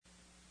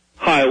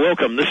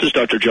welcome. This is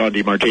Dr. John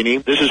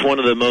DeMartini. This is one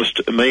of the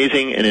most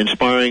amazing and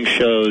inspiring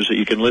shows that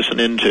you can listen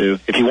into.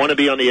 If you want to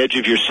be on the edge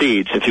of your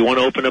seats, if you want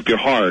to open up your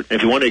heart,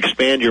 if you want to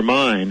expand your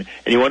mind,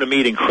 and you want to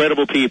meet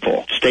incredible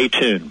people, stay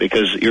tuned,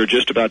 because you're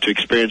just about to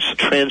experience a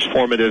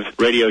transformative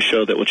radio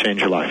show that will change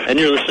your life. And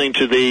you're listening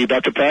to the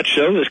Dr. Pat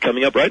Show that's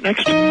coming up right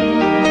next.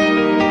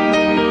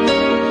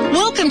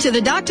 Welcome to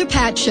the Dr.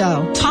 Pat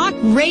Show. Talk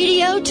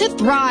radio to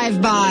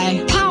thrive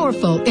by.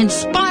 Powerful,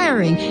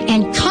 inspiring,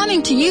 and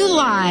coming to you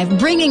live,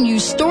 bringing you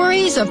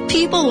stories of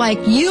people like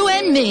you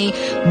and me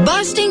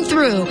busting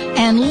through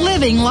and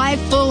living life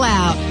full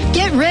out.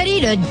 Get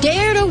ready to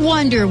dare to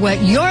wonder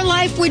what your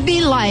life would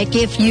be like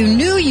if you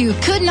knew you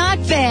could not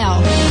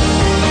fail.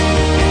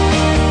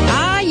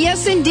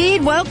 Yes,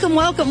 indeed. Welcome,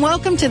 welcome,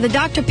 welcome to the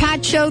Dr.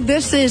 Pat Show.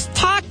 This is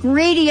Talk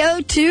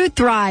Radio to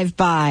Thrive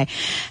By.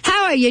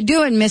 How are you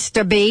doing,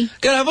 Mr. B?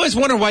 Good. I've always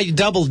wondered why you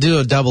do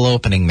a double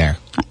opening there.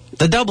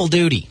 The double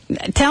duty.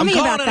 Tell me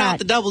about that. Out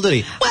the double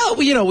duty.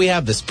 Well, you know, we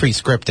have this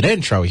pre-scripted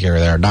intro here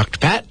there, Dr.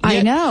 Pat.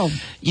 I know.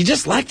 You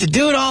just like to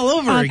do it all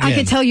over again. I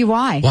can tell you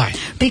why. Why?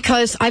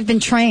 Because I've been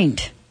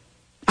trained.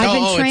 I've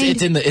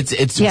been trained.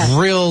 It's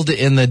drilled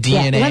in the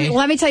DNA. Yeah.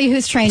 Let me tell you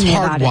who's trained me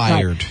about it.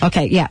 Hardwired. Right.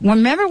 Okay, yeah.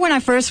 Remember when I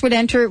first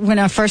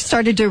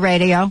started to do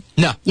radio?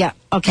 No. Yeah.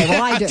 Okay,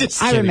 well, I do.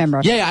 I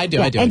remember. Yeah, I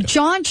do. And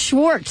John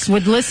Schwartz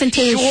would listen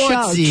to the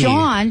show.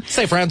 John.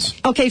 Say, friends.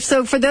 Okay,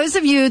 so for those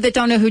of you that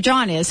don't know who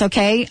John is,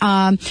 okay,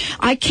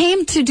 I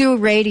came to do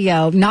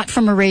radio, not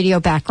from a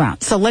radio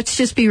background. So let's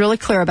just be really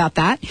clear about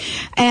that.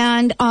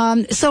 And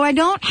so I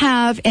don't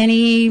have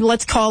any,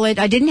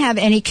 I didn't have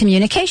any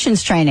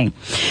communications training.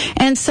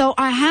 And so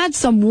I had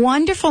some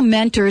wonderful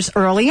mentors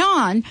early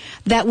on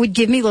that would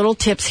give me little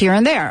tips here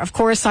and there. Of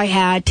course, I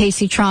had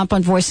Tacey Trump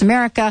on Voice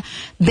America,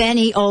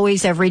 Benny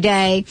Always Every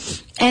Day.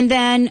 And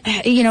then,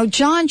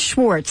 John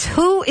Schwartz.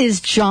 Who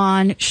is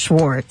John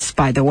Schwartz,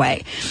 by the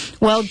way?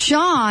 Well,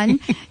 John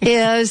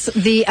is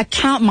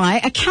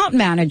my account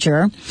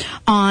manager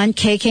on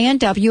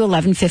KKNW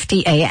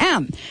 1150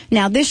 AM.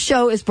 Now, this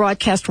show is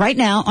broadcast right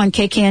now on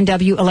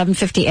KKNW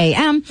 1150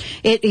 AM.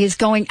 It is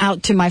going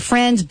out to my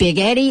friends, Big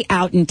Eddie,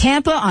 out in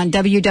Tampa on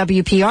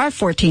WWPR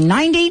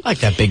 1490. I like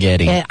that Big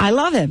Eddie. I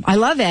love him. I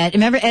love Ed.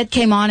 Remember Ed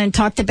came on and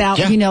talked about,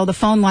 the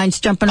phone lines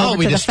jumping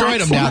over to the fax line. Oh, we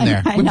destroyed them down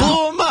there. We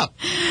blew them up.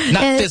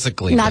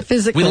 Not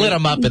physically. We lit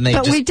them up and they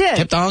just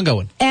kept on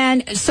going.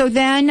 And so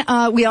then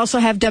we also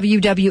have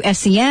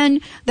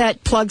WWSEN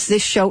that plugs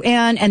this show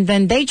in, and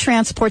then they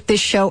transport this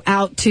show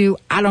out to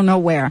I don't know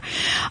where.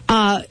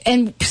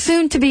 And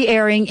soon to be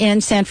airing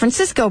in San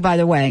Francisco, by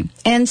the way.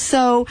 And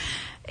so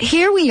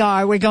here we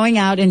are. We're going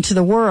out into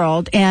the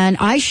world, and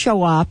I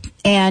show up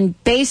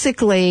and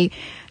basically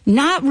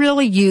not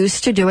really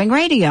used to doing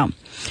radio.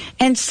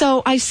 And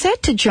so I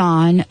said to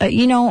John,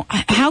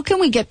 how can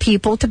we get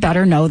people to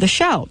better know the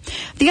show?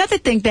 The other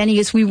thing, Benny,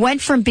 is we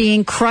went from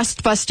being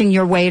crust-busting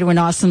your way to an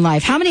awesome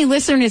life. How many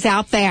listeners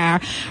out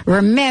there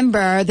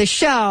remember the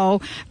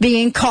show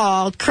being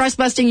called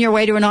Crust-Busting Your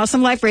Way to an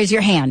Awesome Life? Raise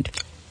your hand.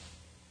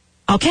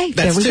 Okay,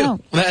 there we go.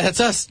 That's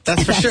us.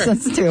 That's for sure.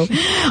 That's too.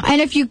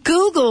 And if you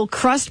Google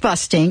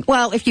crust-busting,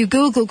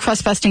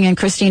 and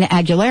Christina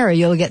Aguilera,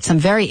 you'll get some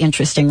very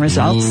interesting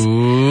results.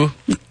 Ooh.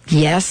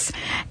 Yes.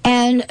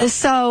 And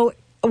so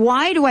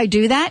why do I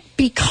do that?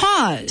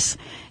 Because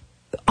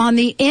on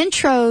the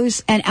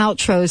intros and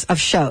outros of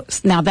shows,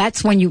 now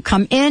that's when you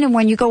come in and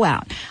when you go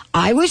out,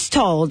 I was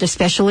told,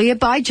 especially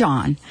by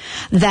John,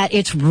 that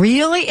it's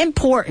really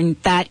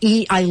important that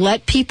I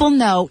let people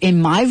know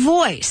in my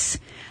voice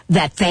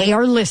that they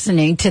are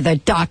listening to the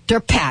Dr.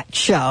 Pat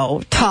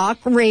Show, Talk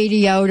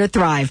Radio to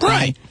Thrive By.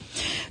 Right.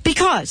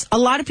 Because a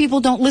lot of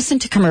people don't listen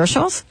to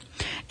commercials,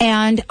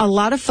 and a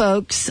lot of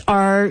folks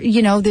are,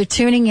 they're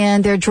tuning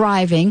in, they're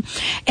driving.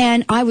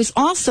 And I was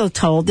also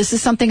told, this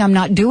is something I'm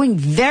not doing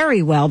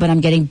very well, but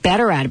I'm getting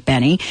better at it,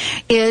 Benny,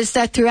 is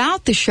that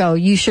throughout the show,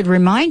 you should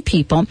remind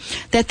people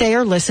that they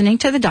are listening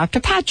to the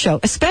Dr. Pat Show,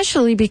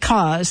 especially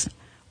because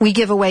we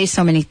give away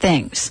so many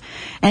things.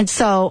 And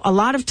so a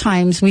lot of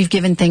times we've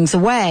given things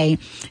away,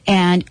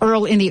 and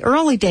in the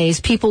early days,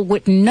 people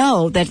wouldn't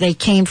know that they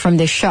came from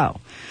this show.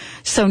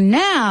 So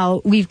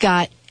now we've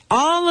got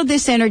all of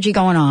this energy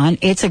going on.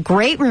 It's a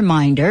great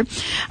reminder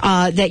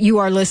that you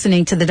are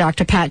listening to the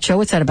Dr. Pat Show.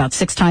 What's that, about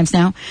 6 times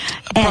now?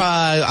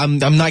 I'm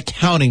not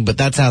counting, but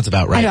that sounds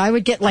about right. I know, I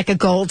would get like a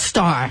gold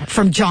star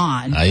from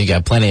John. You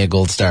got plenty of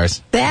gold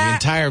stars. The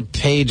entire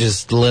page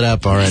is lit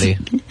up already.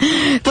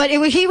 But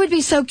he would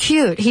be so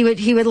cute.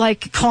 He would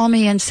like call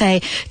me and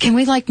say, "Can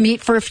we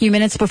meet for a few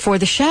minutes before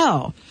the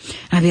show?"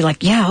 And I'd be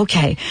like, "Yeah,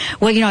 okay."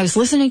 Well, I was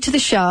listening to the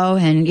show,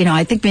 and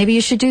I think maybe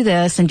you should do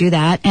this and do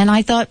that. And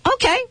I thought,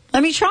 okay,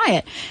 let me try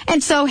it.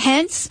 And so,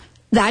 hence,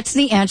 that's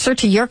the answer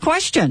to your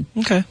question.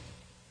 Okay.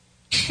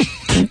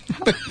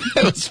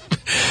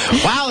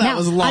 That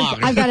was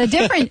long. I've got a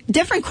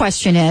different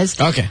question is,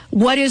 okay,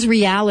 what is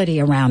reality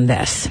around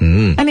this?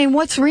 I mean,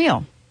 what's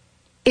real?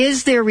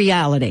 Is there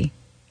reality?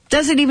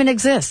 doesn't even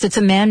exist. It's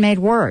a man-made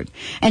word.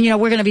 And,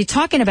 we're going to be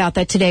talking about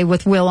that today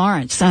with Will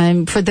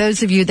Arntz. For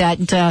those of you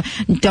that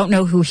don't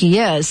know who he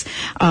is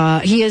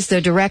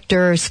the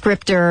director,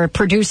 scripter,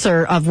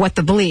 producer of What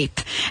the Bleep.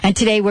 And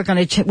today we're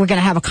going to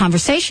have a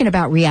conversation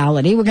about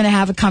reality. We're going to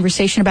have a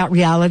conversation about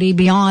reality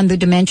beyond the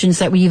dimensions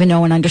that we even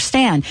know and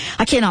understand.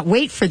 I cannot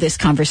wait for this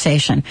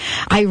conversation.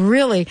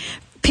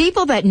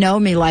 People that know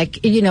me,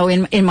 like,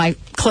 in my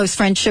close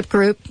friendship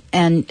group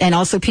and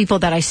also people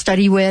that I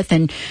study with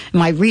and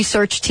my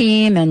research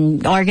team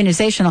and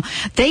organizational,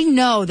 they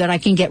know that I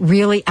can get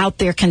really out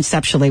there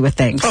conceptually with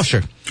things. Oh,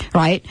 sure.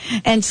 Right?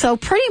 And so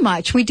pretty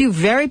much we do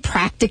very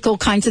practical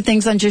kinds of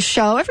things on Just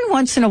Show. Every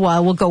once in a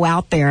while we'll go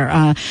out there,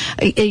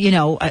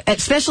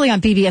 especially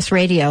on BBS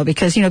Radio,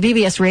 because,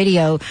 BBS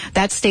Radio,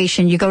 that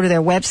station, you go to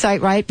their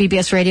website, right?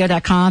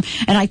 bbsradio.com,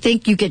 and I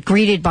think you get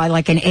greeted by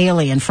like an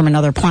alien from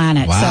another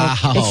planet. Wow.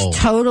 So it's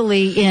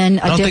totally in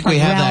a different realm. I don't think we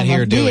have that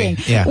here, do we?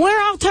 Yeah.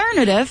 We're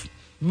alternative.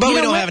 But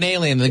we don't have an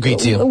alien that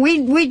greets you.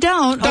 We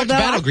don't. Dr. Although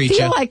Bat will greet I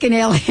feel you. like an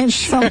alien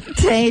some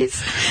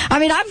days. I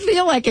mean, I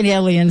feel like an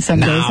alien some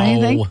days.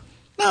 Anything?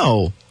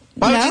 No.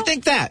 Why would you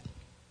think that?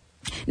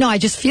 No, I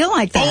just feel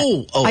like that.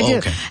 I do.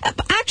 Okay.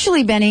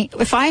 Actually, Benny,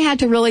 if I had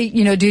to really,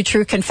 do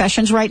true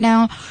confessions right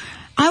now,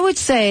 I would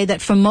say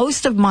that for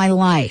most of my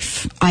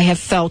life, I have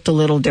felt a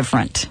little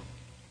different.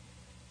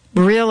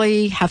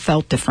 Really have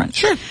felt different.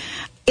 Sure.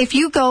 If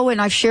you go, and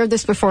I've shared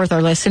this before with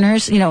our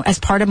listeners, as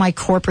part of my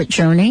corporate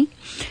journey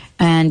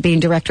and being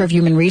director of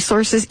human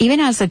resources, even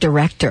as a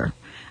director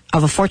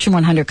of a Fortune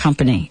 100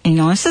 company,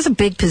 this is a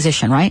big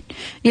position, right?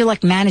 You're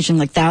like managing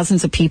like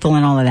thousands of people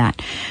and all of that.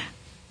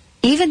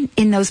 Even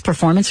in those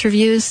performance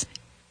reviews,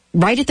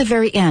 right at the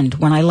very end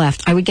when I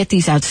left, I would get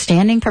these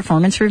outstanding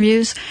performance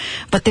reviews,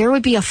 but there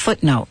would be a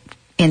footnote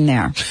in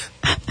there.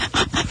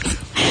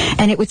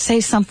 And it would say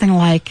something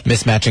like...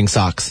 Mismatching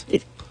socks.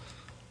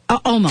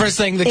 Almost. First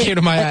thing that came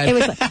to my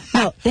head.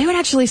 No, they would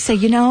actually say,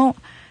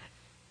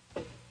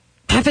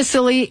 Peppa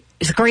Silly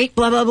is great,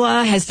 blah, blah,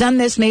 blah, has done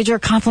this, major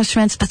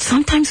accomplishments, but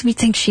sometimes we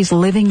think she's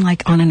living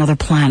like on another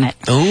planet.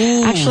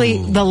 Ooh. Actually,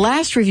 the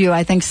last review,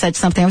 I think, said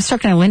something, I was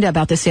talking to Linda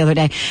about this the other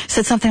day,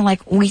 said something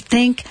like, we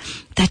think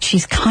that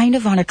she's kind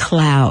of on a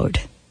cloud.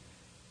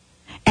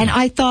 And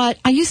I thought,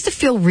 I used to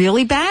feel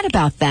really bad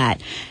about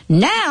that.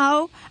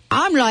 Now,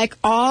 I'm like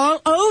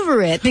all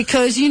over it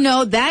because,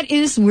 that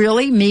is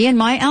really me and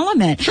my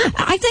element. Sure.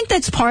 I think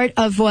that's part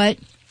of what,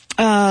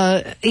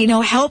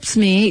 helps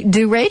me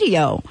do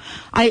radio.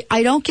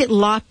 I don't get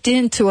locked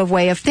into a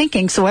way of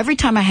thinking. So every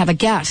time I have a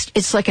guest,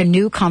 it's like a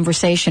new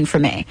conversation for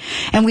me.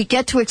 And we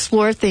get to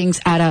explore things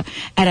at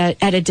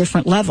a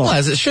different level. Well,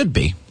 as it should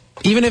be.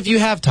 Even if you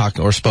have talked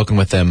or spoken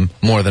with them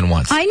more than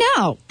once. I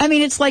know. I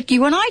mean, it's like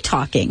you and I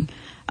talking.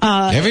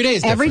 Every day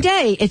is different. Every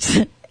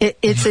day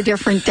it's a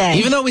different day.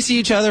 Even though we see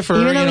each other for a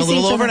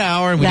little over an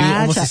hour and we do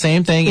almost the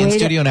same thing in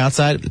studio and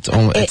outside,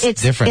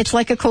 it's different. It's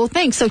like a cool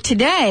thing. So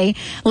today,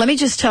 let me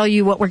just tell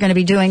you what we're going to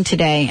be doing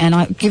today, and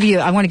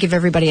I want to give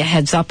everybody a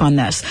heads up on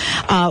this.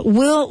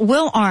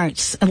 Will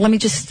Arntz, let me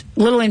just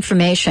little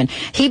information.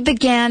 He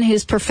began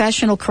his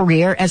professional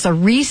career as a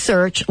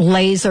research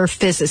laser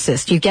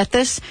physicist. You get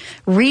this?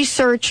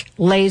 Research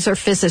laser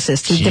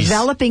physicist. He's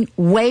developing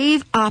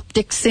wave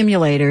optic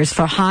simulators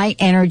for high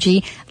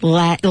energy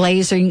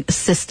lasering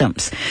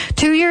systems.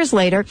 2 years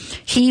later,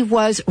 he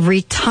was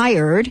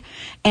retired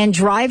and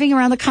driving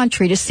around the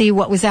country to see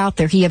what was out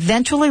there. He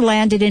eventually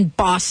landed in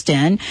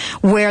Boston,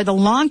 where the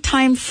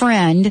longtime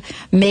friend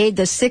made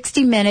the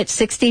 60-minute,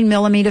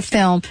 16-millimeter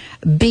film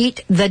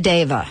Beat the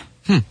Deva.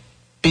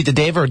 Beat the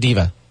Deva or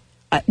Diva?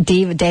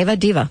 Diva.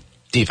 Diva.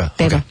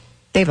 Okay.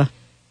 Deva.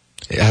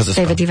 How's it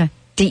spelled? Diva.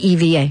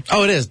 D-E-V-A.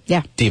 Oh, it is?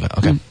 Yeah. Diva.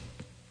 Okay.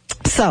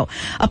 So,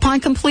 upon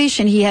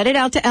completion, he headed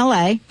out to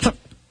L.A.,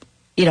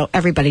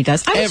 everybody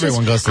does.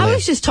 Everyone goes to I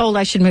was just told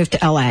I should move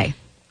to L.A.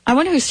 I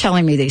wonder who's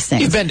telling me these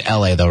things. You've been to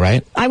L.A., though,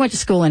 right? I went to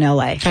school in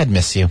L.A. I'd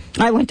miss you.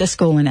 I went to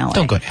school in L.A.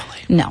 Don't go to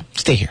L.A. No.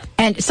 Stay here.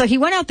 And so he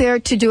went out there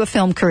to do a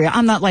film career.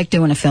 I'm not like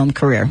doing a film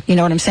career. You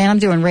know what I'm saying? I'm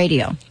doing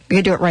radio. You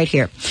can do it right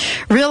here.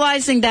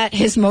 Realizing that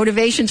his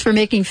motivations for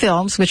making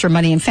films, which are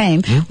money and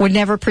fame, would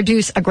never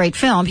produce a great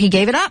film, he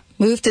gave it up,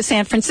 moved to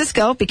San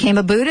Francisco, became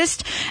a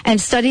Buddhist,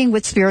 and studying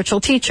with spiritual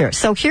teachers.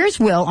 So here's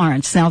Will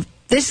Arntz. Now,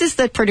 this is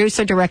the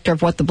producer-director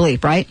of What the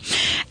Bleep, right?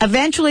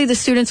 Eventually, the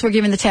students were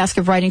given the task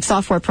of writing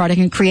software product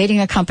and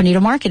creating a company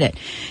to market it.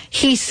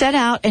 He set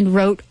out and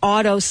wrote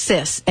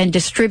AutoSys and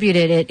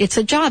distributed it. It's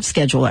a job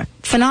scheduler.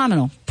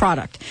 Phenomenal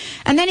product.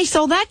 And then he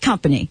sold that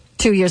company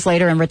 2 years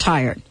later and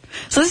retired.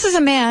 So this is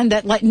a man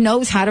that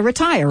knows how to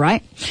retire,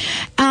 right?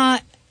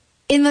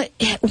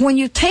 When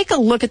you take a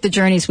look at the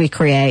journeys we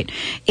create,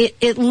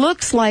 it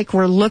looks like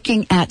we're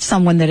looking at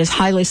someone that is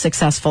highly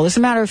successful. As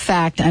a matter of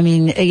fact, I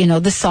mean,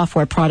 this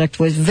software product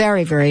was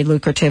very, very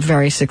lucrative,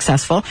 very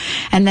successful.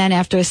 And then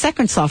after a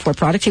second software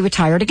product, he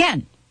retired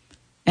again.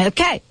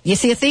 Okay, you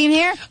see a theme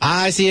here?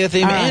 I see a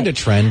theme and a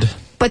trend.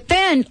 But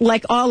then,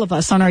 like all of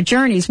us on our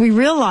journeys, we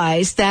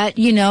realize that,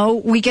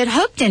 we get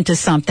hooked into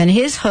something.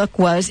 His hook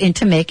was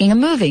into making a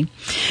movie.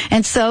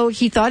 And so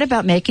he thought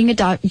about making a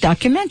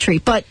documentary.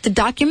 But the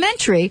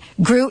documentary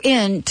grew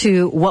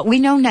into what we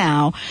know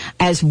now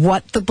as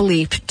What the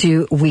Bleep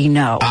Do We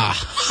Know?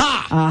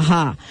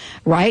 Aha!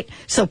 Right?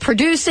 So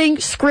producing,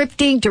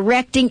 scripting,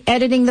 directing,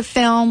 editing the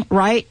film,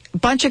 right?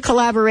 Bunch of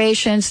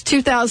collaborations.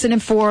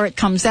 2004, it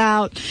comes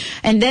out.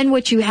 And then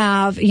what you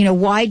have,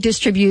 wide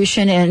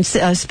distribution and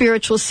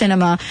spiritual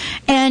cinema.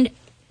 And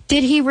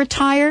did he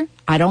retire?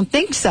 I don't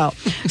think so.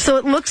 So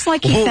it looks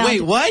like he found...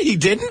 Wait, what? He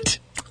didn't?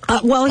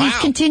 He's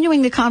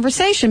continuing the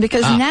conversation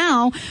because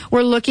now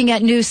we're looking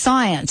at new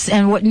science.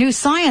 And what new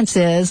science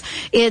is,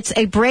 it's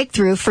a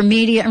breakthrough for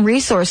media and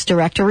resource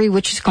directory,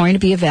 which is going to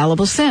be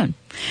available soon.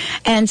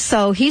 And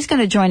so he's going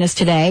to join us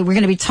today. We're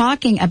going to be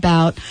talking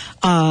about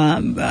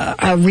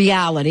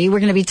reality.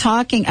 We're going to be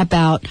talking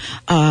about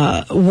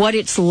what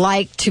it's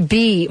like to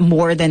be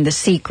more than the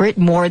secret,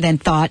 more than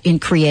thought in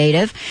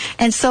creative.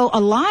 And so a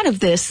lot of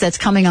this that's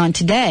coming on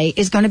today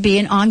is going to be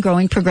an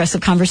ongoing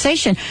progressive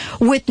conversation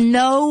with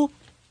no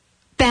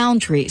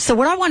boundaries. So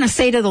what I want to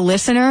say to the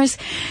listeners,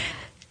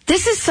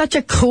 this is such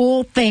a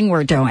cool thing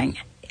we're doing.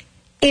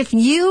 If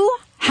you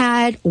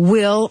had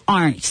Will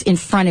Arndt in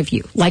front of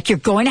you, like you're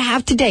going to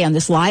have today on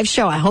this live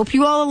show, I hope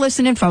you all are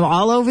listening from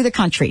all over the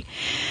country,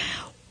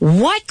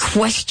 what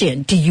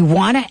question do you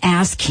want to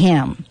ask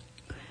him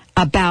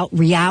about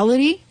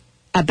reality,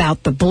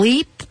 about the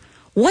bleep?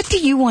 What do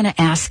you want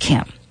to ask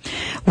him?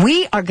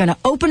 We are going to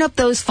open up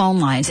those phone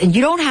lines, and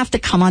you don't have to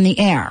come on the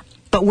air,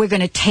 but we're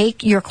going to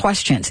take your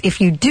questions.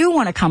 If you do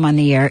want to come on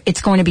the air,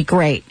 it's going to be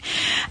great.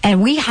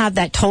 And we have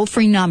that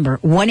toll-free number,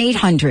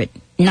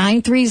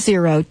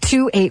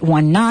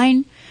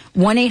 1-800-930-2819,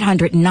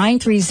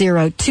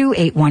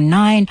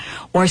 1-800-930-2819,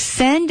 or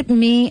send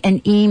me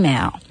an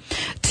email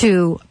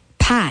to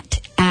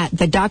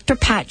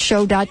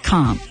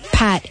pat@thedrpatshow.com,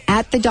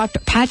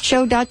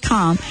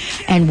 pat@thedrpatshow.com,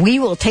 and we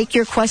will take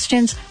your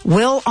questions.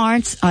 Will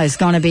Arndt is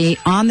going to be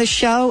on the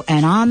show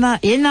and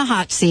in the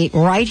hot seat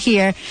right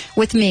here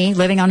with me,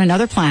 living on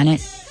another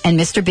planet, and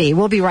Mr. B.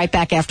 We'll be right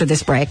back after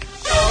this break.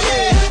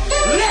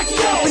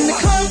 Let's go! In the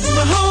club with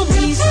my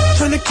homies,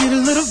 trying to get a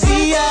little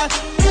VI,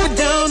 put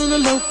down on the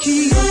low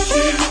key.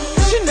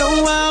 She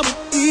know how it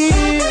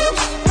feels.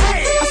 I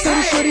saw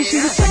the shorty,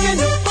 she was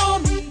checking up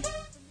on me.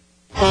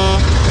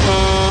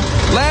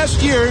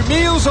 Last year,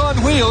 Meals on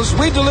Wheels,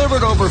 we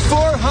delivered over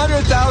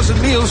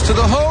 400,000 meals to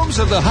the homes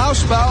of the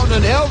housebound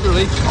and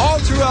elderly all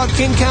throughout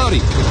King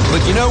County.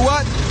 But you know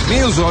what?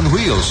 Meals on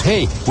Wheels,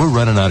 hey, we're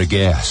running out of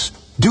gas.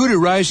 Due to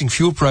rising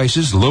fuel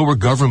prices, lower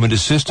government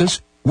assistance,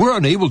 we're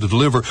unable to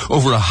deliver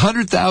over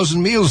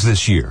 100,000 meals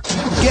this year.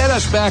 Get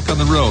us back on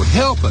the road.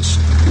 Help us.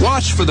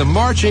 Watch for the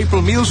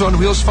March-April Meals on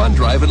Wheels Fund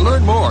Drive and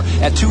learn more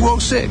at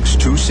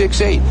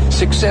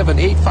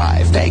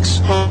 206-268-6785.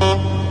 Thanks.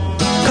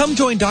 Come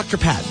join Dr.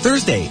 Pat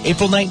Thursday,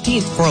 April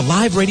 19th for a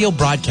live radio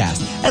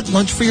broadcast at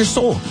Lunch for Your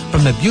Soul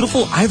from the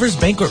beautiful Ivers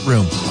Banquet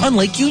Room on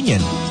Lake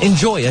Union.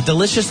 Enjoy a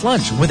delicious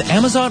lunch with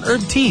Amazon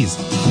herb teas,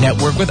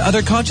 network with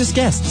other conscious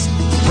guests,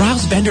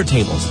 browse vendor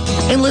tables,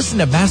 and listen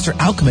to master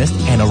alchemist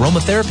and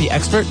aromatherapy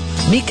expert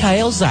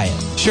Mikhail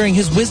Zayat sharing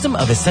his wisdom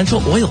of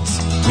essential oils.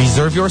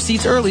 Reserve your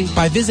seats early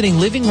by visiting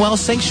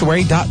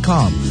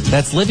livingwellsanctuary.com.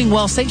 That's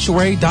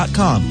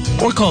livingwellsanctuary.com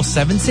or call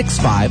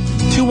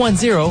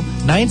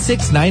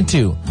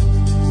 765-210-9692.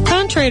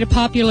 Contrary to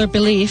popular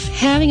belief,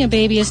 having a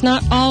baby is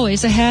not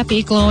always a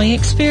happy, glowing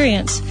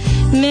experience.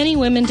 Many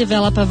women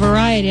develop a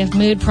variety of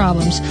mood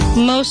problems,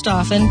 most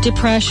often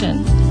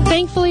depression.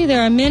 Thankfully,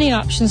 there are many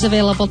options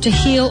available to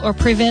heal or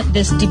prevent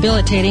this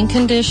debilitating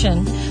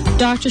condition.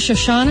 Dr.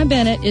 Shoshana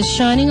Bennett is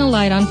shining a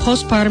light on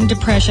postpartum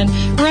depression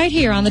right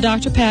here on the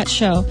Dr. Pat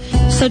Show.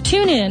 So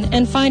tune in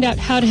and find out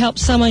how to help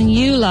someone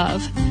you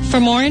love. For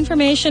more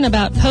information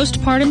about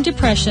postpartum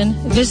depression,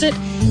 visit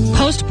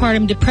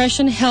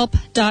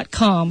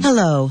postpartumdepressionhelp.com.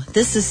 Hello,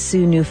 this is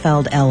Sue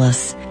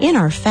Neufeld-Ellis. In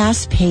our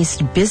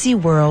fast-paced, busy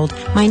world,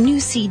 my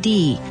new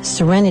CD,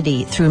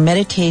 Serenity Through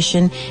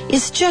Meditation,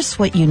 is just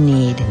what you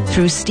need.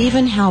 Through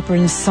Stephen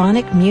Halpern's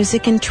sonic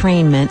music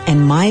entrainment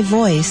and my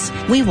voice,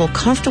 we will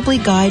comfortably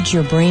guide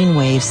your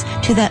brainwaves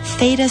to that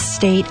theta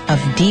state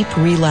of deep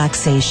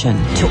relaxation.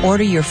 To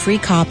order your free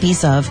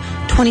copies of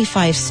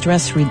 25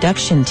 Stress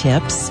Reduction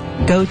Tips,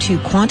 go to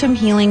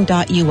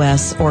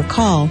quantumhealing.us or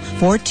call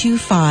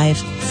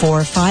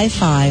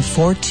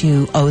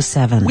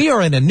 425-455-4207. We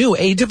are in a new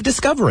age of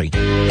discovery.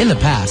 In the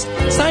past,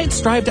 science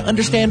strived to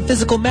understand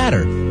physical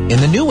matter. In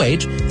the new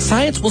age,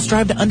 science will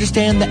strive to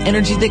understand the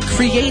energy that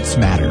creates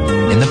matter.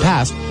 In the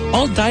past,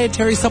 all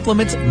dietary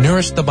supplements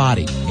nourish the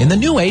body. In the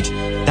new age,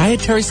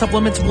 dietary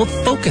supplements will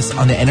focus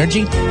on the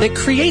energy that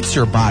creates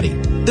your body.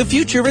 The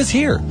future is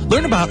here.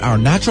 Learn about our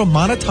natural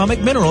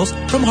monatomic minerals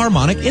from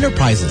Harmonic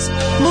Enterprises.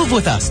 Move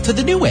with us to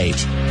the new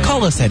age.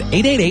 Call us at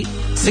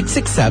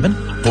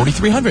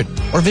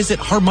 888-667-4300 or visit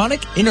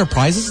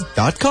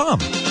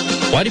harmonicenterprises.com.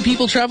 Why do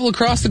people travel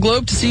across the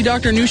globe to see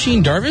Dr.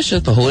 Nushin Darvish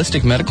at the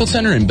Holistic Medical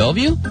Center in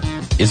Bellevue?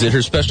 Is it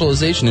her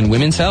specialization in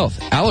women's health,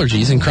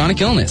 allergies, and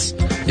chronic illness?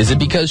 Is it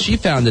because she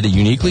founded a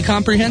uniquely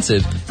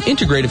comprehensive,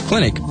 integrative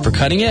clinic for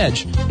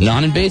cutting-edge,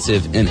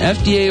 non-invasive, and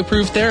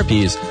FDA-approved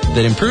therapies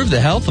that improve the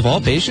health of all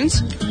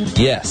patients?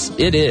 Yes,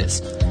 it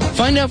is.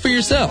 Find out for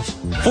yourself.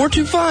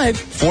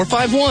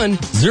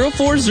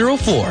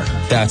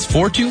 425-451-0404. That's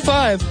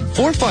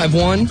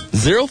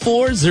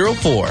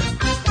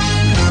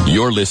 425-451-0404.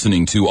 You're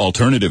listening to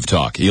Alternative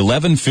Talk,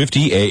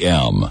 1150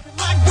 AM.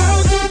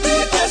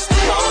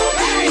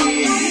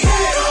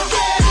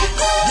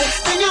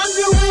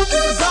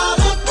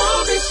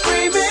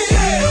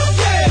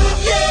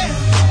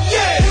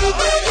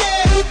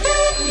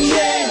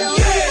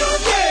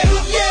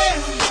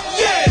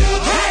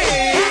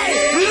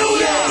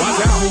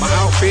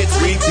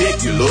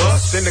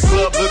 In the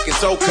club looking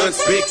so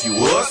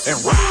conspicuous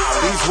and wow,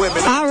 these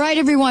women. All right,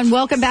 everyone,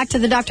 welcome back to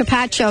the Dr.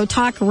 Pat Show,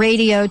 talk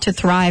radio to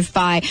thrive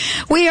by.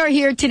 We are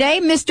here today,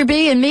 Mr.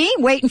 B and me,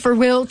 waiting for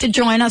Will to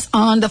join us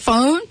on the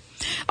phone.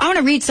 I want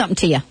to read something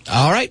to you.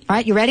 All right. All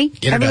right, you ready?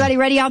 Everybody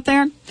ready out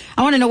there?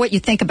 I want to know what you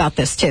think about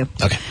this, too.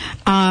 Okay.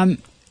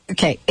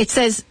 Okay, it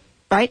says,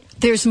 right,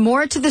 there's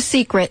more to the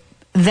secret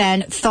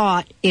than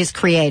thought is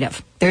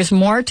creative. There's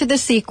more to the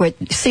secret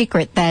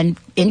than,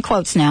 in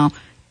quotes now,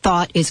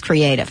 thought is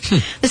creative.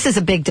 This is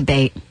a big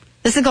debate.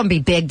 This is going to be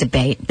big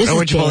debate. This is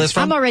where'd you big. pull this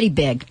from? I'm already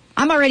big.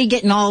 I'm already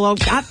getting all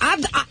over.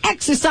 I've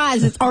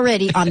exercised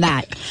already on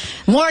that.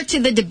 More to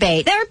the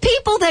debate. There are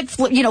people that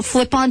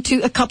flip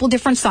onto a couple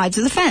different sides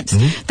of the fence.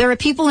 Mm-hmm. There are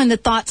people in the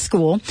thought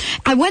school.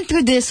 I went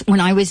through this when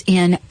I was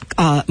in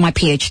my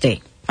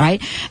PhD.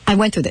 Right? I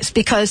went through this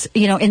because,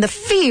 in the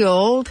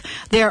field,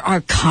 there are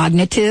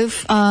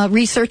cognitive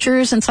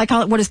researchers and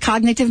psychologists. What does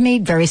cognitive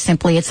mean? Very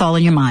simply, it's all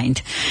in your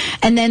mind.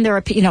 And then there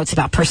are, it's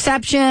about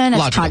perception.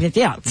 It's cognitive.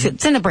 Yeah,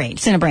 it's in the brain.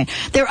 It's in the brain.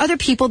 There are other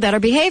people that are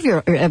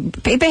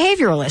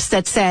behavioralists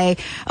that say,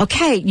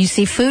 okay, you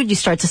see food, you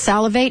start to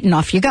salivate, and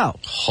off you go.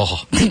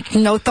 Oh.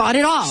 No thought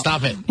at all.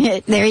 Stop it.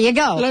 Yeah, there you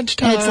go.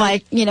 Lunchtime. And it's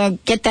like,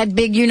 get that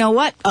big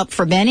you-know-what up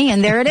for Benny,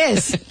 and there it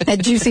is.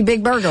 That juicy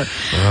big burger.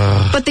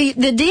 But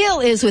the deal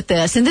is with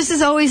this, and this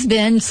has always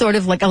been sort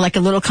of like a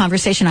little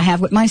conversation I have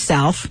with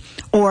myself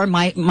or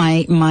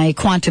my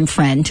quantum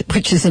friend,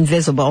 which is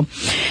invisible,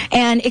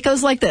 and it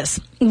goes like this.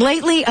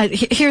 Lately,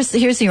 here's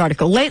the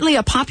article. Lately,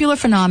 a popular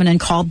phenomenon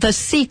called The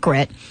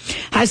Secret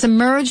has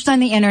emerged on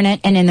the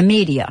internet and in the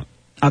media.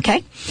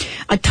 Okay?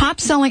 A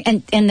top-selling,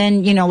 and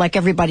then, like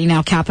everybody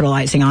now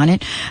capitalizing on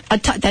it.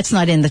 That's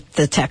not in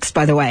the text,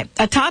 by the way.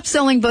 A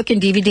top-selling book and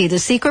DVD, The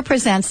Secret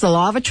presents the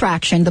law of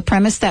attraction, the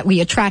premise that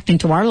we attract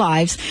into our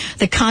lives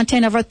the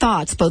content of our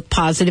thoughts, both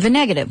positive and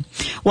negative.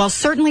 While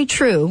certainly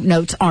true,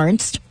 notes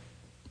Arnst,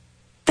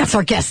 that's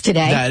our guest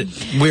today,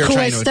 who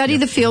has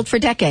studied the field for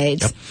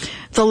decades. Yep.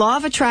 The law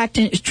of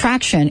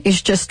attraction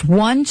is just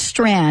one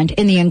strand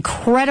in the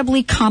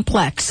incredibly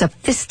complex,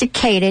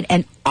 sophisticated,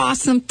 and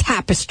awesome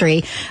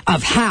tapestry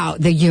of how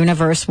the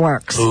universe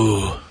works.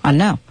 Ooh. I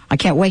know. I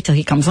can't wait till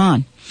he comes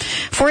on.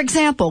 For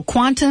example,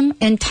 quantum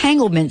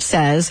entanglement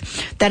says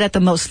that at the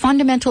most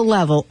fundamental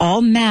level,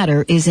 all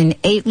matter is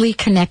innately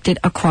connected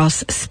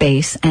across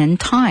space and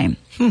time.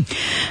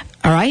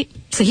 All right?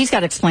 So he's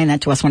got to explain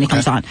that to us when he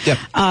comes on. Yep.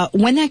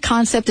 When that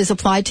concept is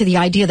applied to the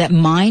idea that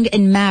mind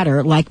and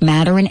matter, like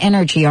matter and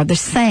energy, are the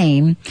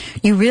same,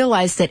 you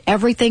realize that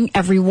everything,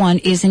 everyone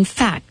is in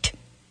fact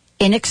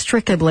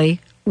inextricably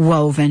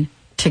woven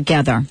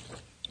together.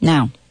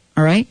 Now,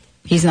 all right?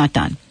 He's not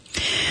done.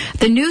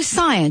 The new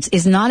science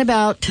is not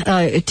about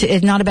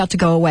to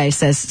go away,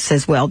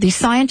 says Will. These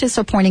scientists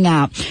are pointing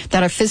out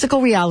that our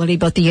physical reality,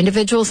 both the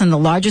individuals and the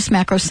largest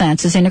macro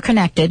sense, is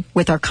interconnected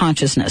with our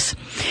consciousness.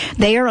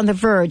 They are on the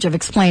verge of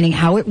explaining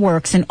how it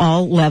works in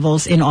all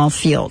levels, in all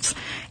fields.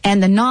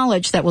 And the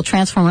knowledge that will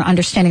transform our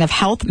understanding of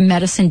health,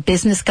 medicine,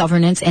 business,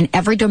 governance, and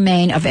every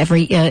domain of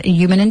every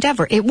human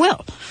endeavor. It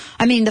will.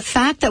 I mean, the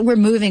fact that we're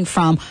moving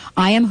from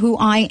I am who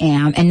I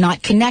am and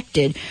not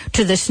connected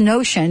to this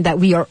notion that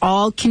we are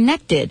all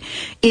connected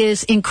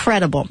is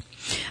incredible.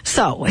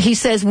 So he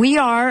says we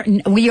are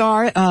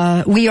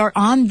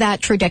on that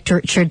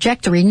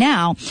trajectory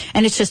now,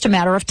 and it's just a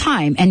matter of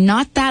time, and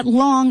not that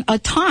long a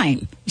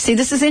time. See,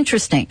 this is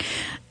interesting.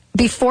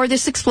 Before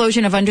this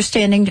explosion of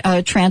understanding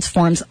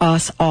transforms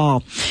us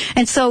all.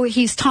 And so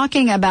he's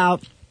talking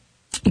about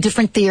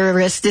different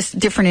theorists,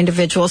 different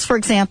individuals. For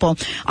example,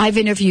 I've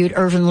interviewed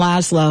Ervin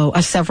Laszlo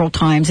several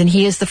times, and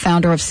he is the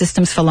founder of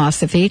Systems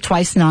Philosophy,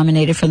 twice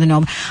nominated for the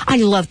Nobel. I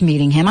loved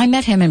meeting him. I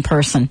met him in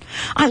person.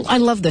 I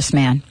love this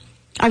man.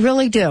 I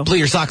really do. Blew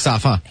your socks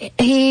off, huh?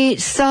 He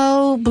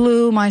so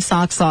blew my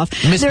socks off.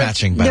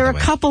 Mismatching, by the way. There are a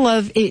couple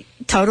of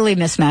totally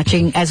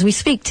mismatching as we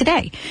speak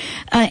today.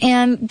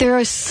 And there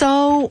are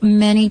so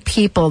many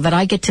people that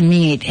I get to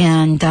meet.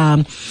 And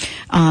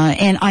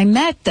I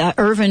met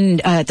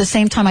Ervin at the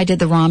same time I did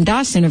the Ram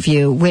Dass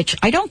interview, which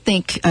I don't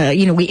think,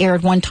 we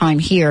aired one time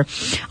here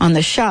on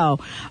the show.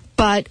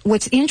 But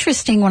what's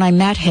interesting, when I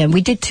met him,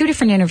 we did two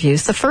different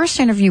interviews. The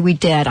first interview we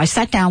did, I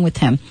sat down with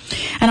him,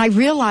 and I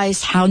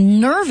realized how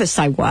nervous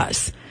I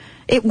was.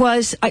 It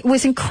was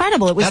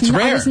incredible. It was That's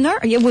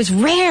rare. It was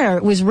rare.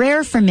 It was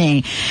rare for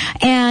me.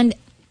 And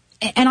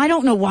I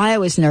don't know why I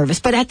was nervous,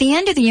 but at the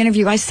end of the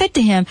interview, I said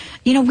to him,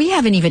 we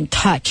haven't even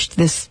touched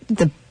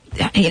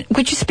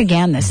we just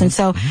began this. And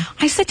so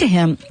I said to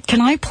him,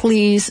 can I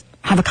please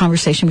have a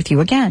conversation with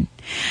you again?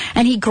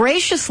 And he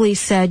graciously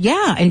said,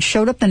 yeah, and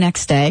showed up the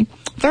next day.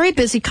 Very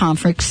busy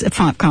conference.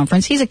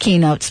 He's a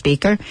keynote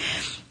speaker.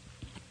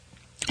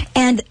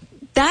 And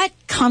that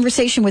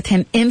conversation with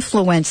him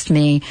influenced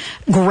me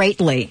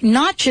greatly,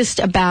 not just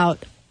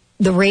about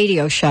the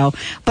radio show,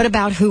 but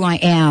about who I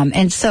am.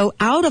 And so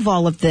out of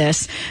all of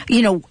this,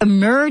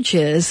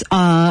 emerges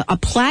a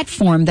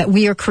platform that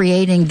we are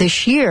creating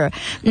this year,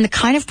 and the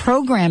kind of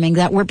programming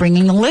that we're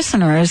bringing the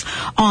listeners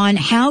on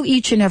how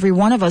each and every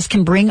one of us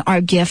can bring our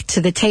gift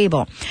to the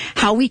table,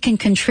 how we can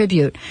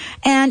contribute.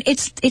 And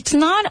it's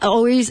not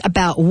always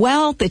about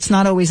wealth. It's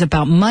not always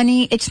about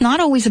money. It's not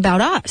always about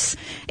us.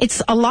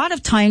 It's a lot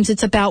of times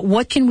it's about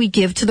what can we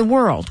give to the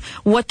world?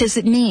 What does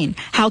it mean?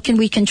 How can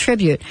we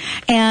contribute?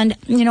 And,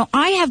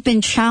 I have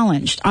been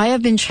challenged. I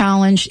have been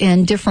challenged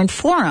in different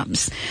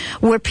forums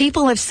where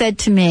people have said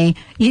to me,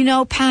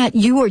 Pat,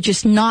 you are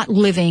just not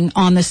living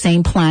on the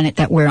same planet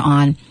that we're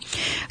on.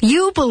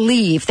 You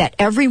believe that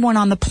everyone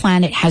on the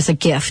planet has a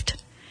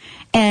gift.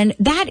 And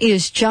that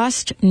is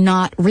just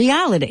not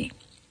reality.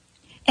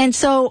 And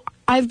so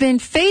I've been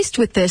faced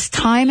with this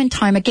time and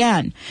time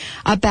again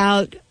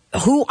about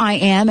who I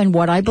am and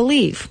what I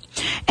believe.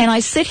 And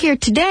I sit here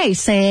today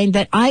saying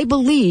that I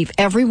believe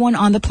everyone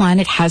on the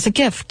planet has a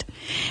gift.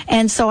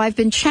 And so I've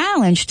been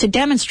challenged to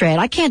demonstrate.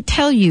 I can't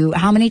tell you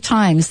how many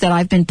times that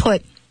I've been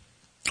put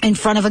in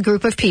front of a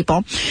group of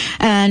people,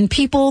 and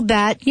people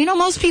that,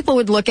 most people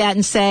would look at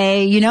and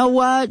say, you know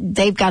what,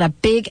 they've got a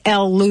big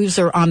L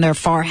loser on their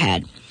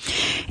forehead.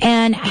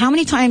 And how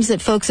many times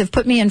that folks have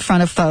put me in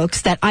front of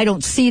folks that I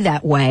don't see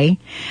that way.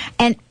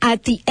 And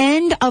at the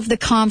end of the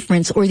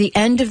conference or the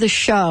end of the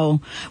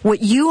show,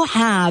 what you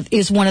have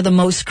is one of the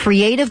most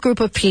creative group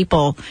of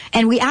people.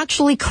 And we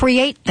actually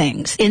create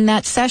things in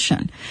that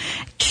session.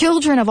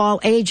 Children of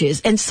all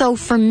ages. And so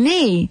for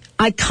me,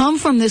 I come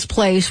from this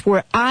place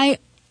where I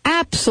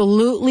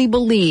absolutely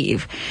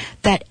believe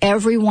that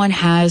everyone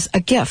has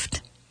a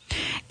gift.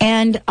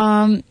 And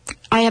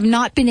I have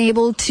not been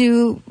able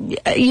to,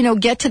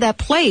 get to that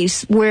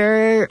place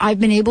where I've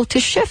been able to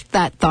shift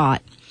that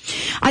thought.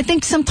 I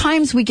think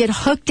sometimes we get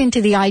hooked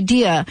into the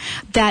idea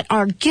that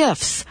our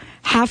gifts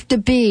have to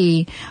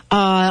be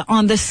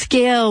on the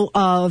scale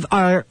of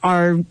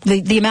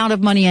the amount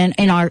of money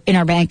in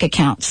our bank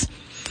accounts.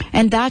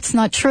 And that's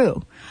not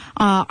true.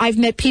 I've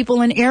met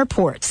people in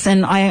airports,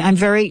 and I'm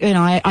very,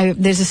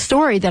 there's a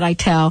story that I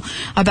tell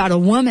about a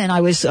woman.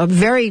 I was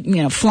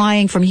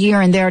flying from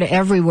here and there to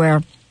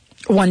everywhere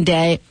one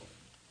day,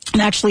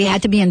 and actually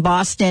had to be in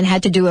Boston,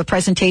 had to do a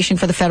presentation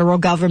for the federal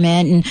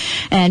government,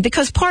 and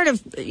because part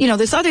of,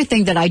 this other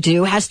thing that I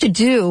do has to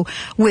do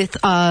with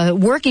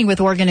working with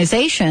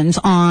organizations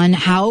on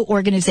how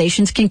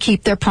organizations can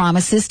keep their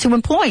promises to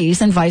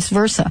employees and vice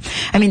versa.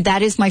 I mean,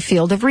 that is my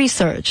field of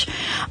research.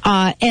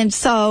 And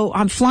so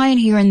I'm flying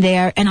here and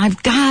there, and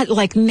I've got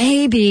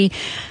maybe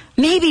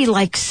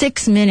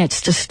 6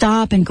 minutes to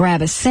stop and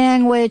grab a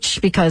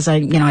sandwich because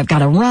I've got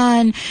to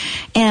run.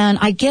 And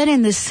I get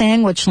in this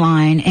sandwich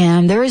line,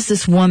 and there is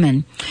this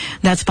woman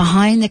that's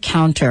behind the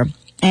counter.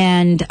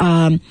 And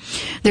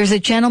there's a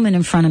gentleman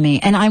in front of me,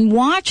 and I'm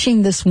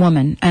watching this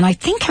woman, and I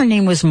think her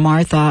name was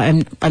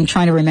Martha. I'm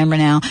trying to remember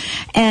now.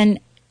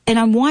 And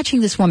I'm watching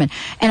this woman,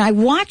 and I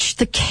watched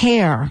the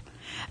care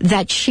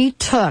that she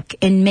took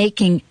in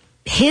making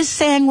his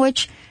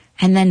sandwich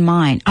and then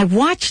mine. I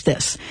watched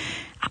this.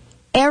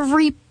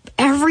 Every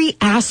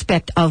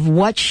aspect of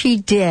what she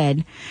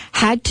did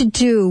had to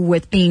do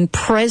with being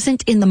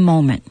present in the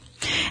moment.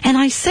 And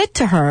I said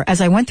to her,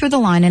 as I went through the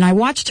line, and I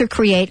watched her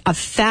create a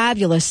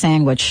fabulous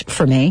sandwich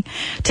for me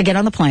to get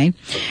on the plane,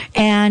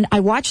 and I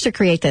watched her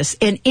create this.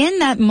 And in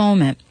that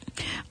moment,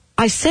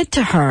 I said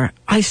to her,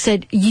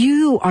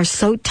 you are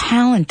so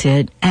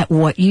talented at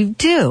what you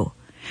do.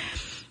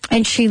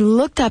 And she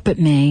looked up at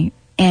me,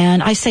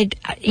 and I said,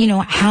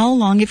 how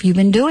long have you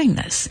been doing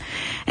this?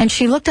 And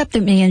she looked up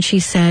at me and she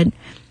said,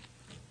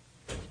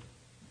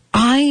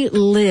 I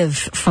live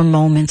for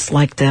moments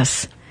like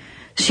this.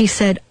 She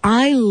said,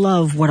 I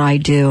love what I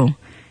do.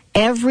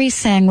 Every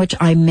sandwich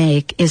I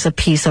make is a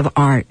piece of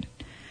art.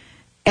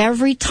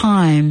 Every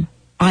time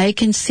I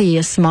can see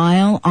a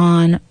smile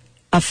on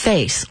a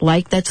face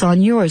like that's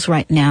on yours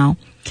right now,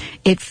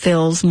 it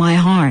fills my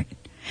heart.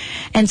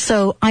 And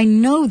so I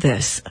know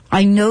this.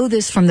 I know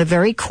this from the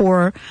very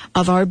core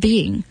of our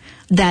being,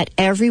 that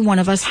every one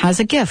of us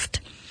has a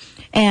gift.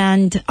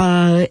 And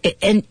part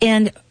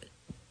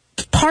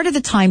of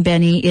the time,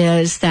 Benny,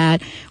 is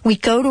that we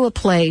go to a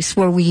place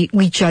where we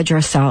judge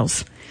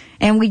ourselves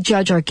and we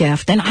judge our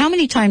gift. And how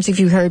many times have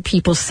you heard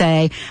people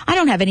say, I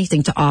don't have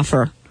anything to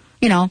offer?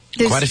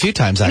 Quite a few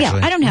times,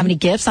 actually. Yeah, I don't have any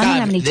gifts. I don't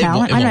have any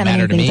talent. I don't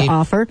have anything to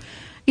offer.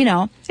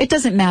 It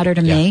doesn't matter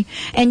to me.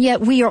 And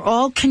yet we are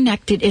all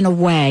connected in a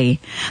way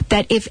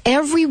that if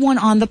everyone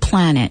on the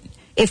planet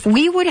if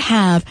we would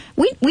have,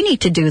 we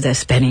need to do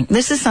this, Benny.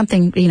 This is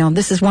something,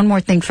 this is one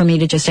more thing for me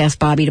to just ask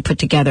Bobby to put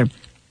together.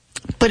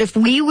 But if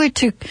we were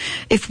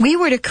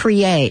to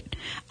create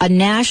a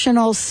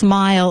National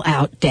Smile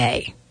Out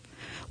Day,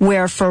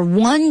 where for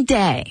one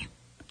day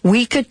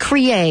we could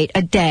create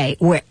a day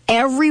where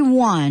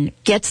everyone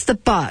gets the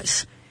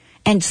buzz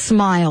and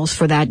smiles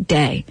for that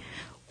day,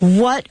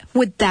 what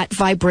would that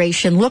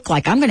vibration look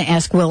like? I'm going to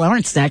ask Will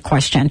Ernst that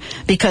question,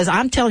 because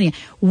I'm telling you,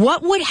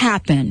 what would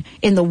happen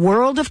in the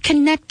world of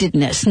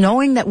connectedness,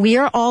 knowing that we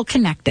are all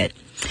connected,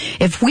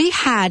 if we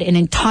had an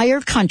entire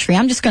country?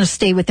 I'm just going to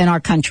stay within our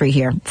country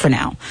here for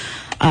now,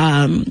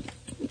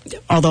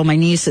 although my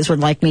nieces would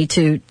like me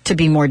to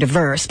be more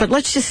diverse. But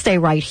let's just stay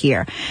right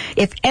here.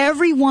 If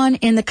everyone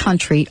in the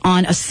country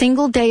on a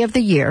single day of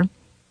the year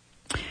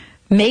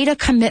made a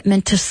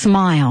commitment to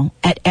smile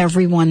at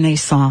everyone they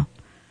saw,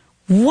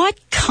 what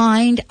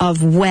kind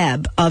of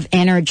web of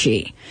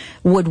energy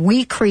would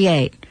we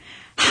create?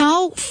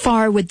 How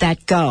far would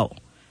that go?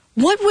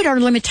 What would our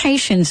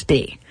limitations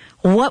be?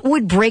 What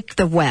would break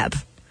the web?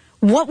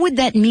 What would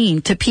that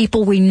mean to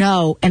people we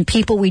know and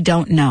people we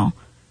don't know?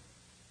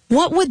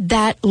 What would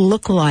that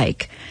look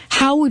like?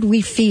 How would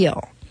we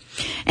feel?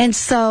 And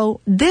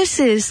so this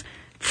is,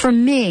 for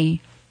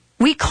me,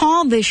 we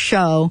call this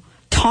show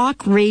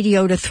Talk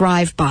Radio to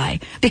Thrive By,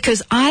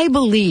 because I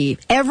believe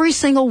every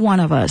single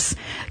one of us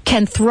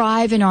can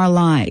thrive in our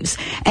lives,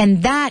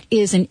 and that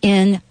is an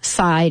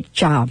inside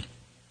job.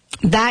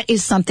 That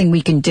is something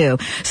we can do.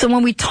 So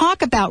when we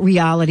talk about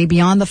reality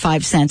beyond the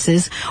five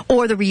senses,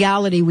 or the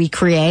reality we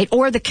create,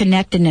 or the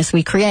connectedness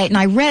we create, and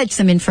I read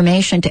some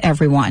information to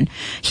everyone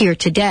here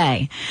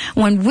today,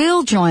 when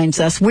Will joins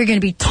us, we're going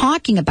to be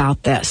talking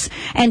about this,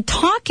 and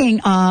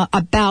talking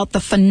about the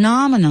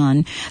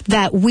phenomenon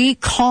that we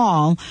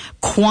call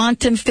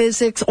quantum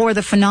physics, or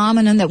the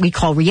phenomenon that we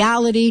call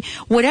reality,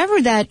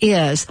 whatever that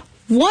is.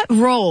 What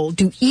role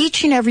do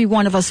each and every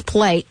one of us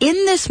play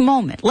in this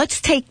moment?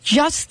 Let's take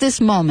just this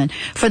moment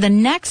for the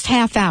next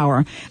half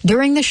hour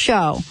during the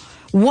show.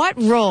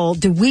 What role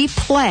do we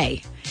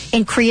play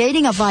in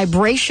creating a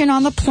vibration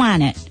on the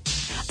planet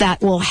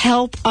that will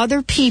help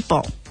other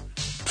people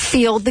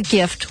feel the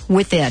gift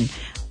within?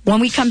 When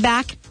we come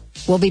back,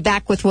 we'll be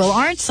back with Will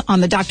Ernst on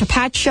the Dr.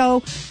 Pat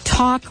Show,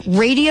 Talk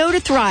Radio to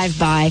Thrive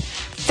By.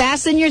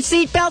 Fasten your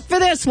seatbelt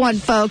for this one,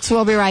 folks.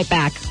 We'll be right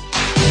back.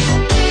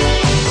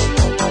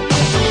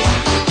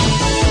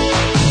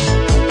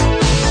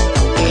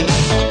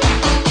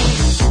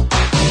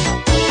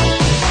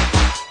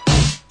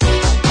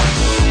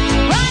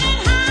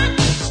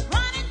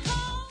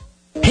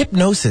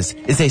 Hypnosis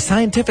is a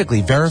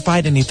scientifically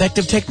verified and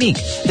effective technique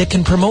that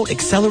can promote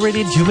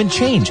accelerated human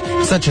change,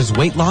 such as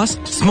weight loss,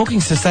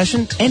 smoking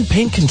cessation, and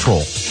pain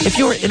control. If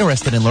you are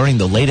interested in learning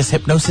the latest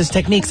hypnosis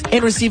techniques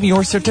and receiving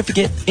your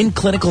certificate in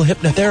clinical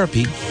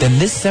hypnotherapy, then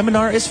this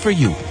seminar is for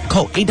you.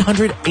 Call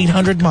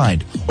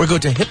 800-800-MIND or go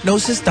to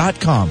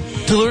hypnosis.com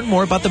to learn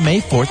more about the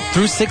May 4th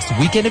through 6th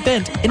weekend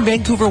event in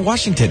Vancouver,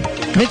 Washington.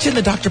 Mention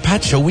the Dr.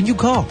 Pat Show when you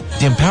call.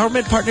 The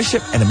Empowerment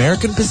Partnership and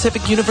American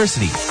Pacific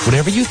University.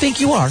 Whatever you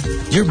think you are,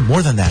 you're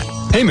more than that.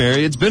 Hey,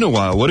 Mary, it's been a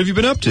while. What have you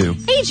been up to?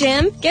 Hey,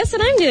 Jim. Guess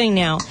what I'm doing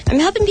now? I'm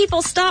helping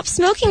people stop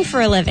smoking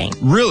for a living.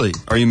 Really?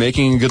 Are you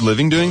making a good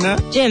living doing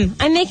that? Jim,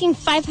 I'm making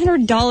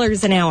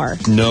 $500 an hour.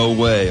 No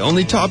way.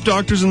 Only top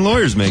doctors and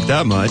lawyers make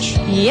that much.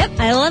 Yep,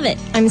 I love it.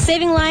 I'm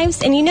saving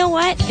lives, and you know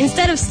what?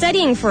 Instead of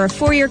studying for a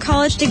 4-year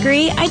college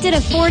degree, I did a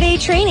 4-day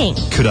training.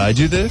 Could I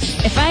do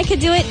this? If I could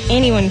do it,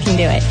 anyone can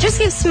do it. Just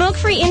give Smoke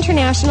Free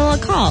International a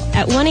call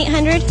at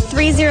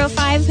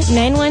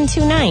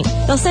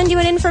 1-800-305-9129. They'll send you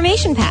an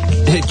information pack.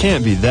 It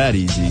can't be that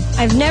easy.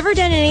 I've never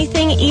done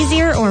anything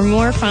easier or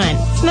more fun.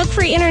 Smoke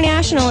Free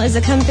International is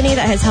a company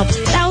that has helped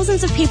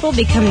thousands of people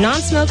become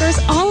non-smokers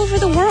all over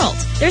the world.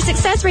 Their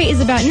success rate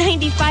is about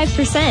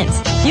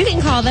 95%. You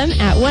can call them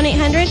at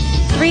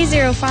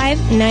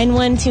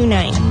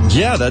 1-800-305-9129.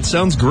 Yeah, that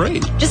sounds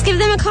great. Just give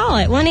them a call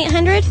at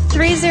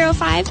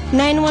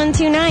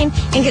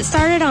 1-800-305-9129 and get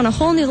started on a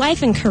whole new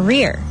life and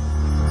career.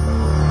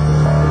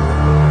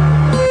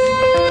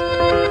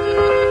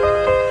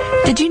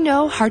 Did you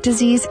know heart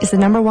disease is the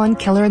 #1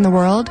 killer in the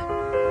world?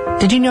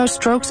 Did you know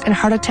strokes and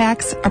heart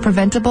attacks are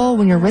preventable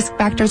when your risk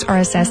factors are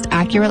assessed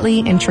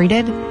accurately and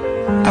treated?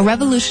 A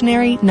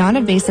revolutionary,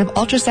 non-invasive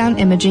ultrasound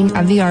imaging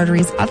of the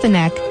arteries of the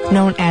neck,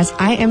 known as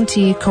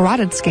IMT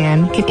carotid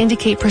scan, can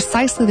indicate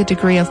precisely the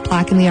degree of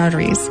plaque in the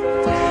arteries.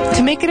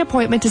 To make an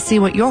appointment to see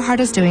what your heart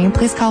is doing,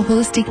 please call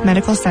Holistic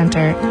Medical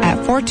Center at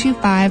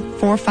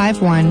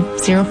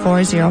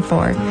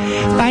 425-451-0404.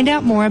 Find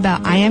out more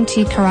about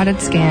IMT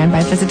carotid scan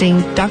by visiting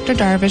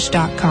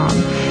drdarvish.com.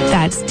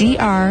 That's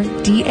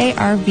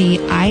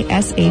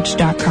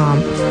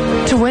drdarvish.com.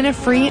 To win a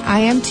free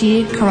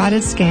IMT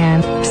carotid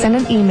scan, send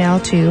an email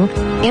to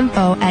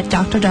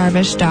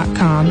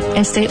info@drdarvish.com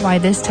and state why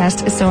this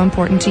test is so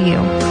important to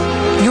you.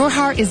 Your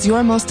heart is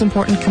your most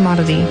important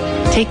commodity.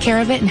 Take care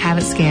of it and have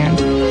it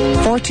scanned.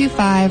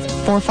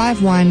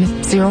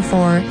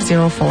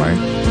 425-451-0404.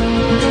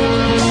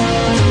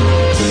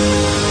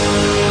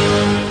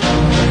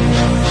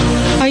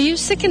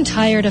 sick and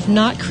tired of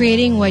not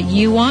creating what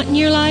you want in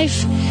your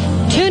life?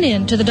 Tune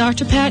in to the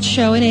Dr. Pat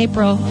Show in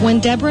April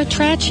when Deborah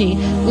Trachy,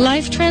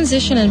 life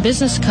transition and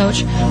business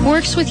coach,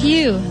 works with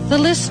you, the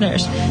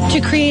listeners, to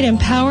create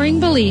empowering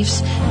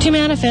beliefs to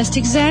manifest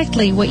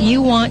exactly what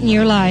you want in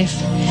your life.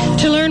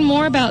 To learn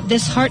more about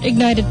this Heart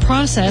Ignited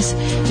process,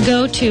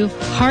 go to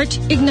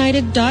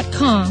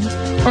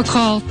heartignited.com or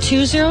call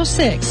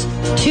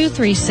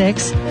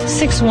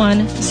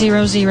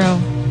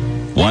 206-236-6100.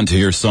 Want to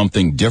hear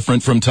something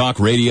different from talk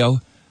radio?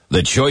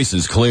 The choice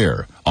is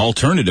clear.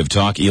 Alternative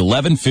Talk,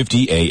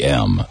 1150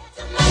 AM.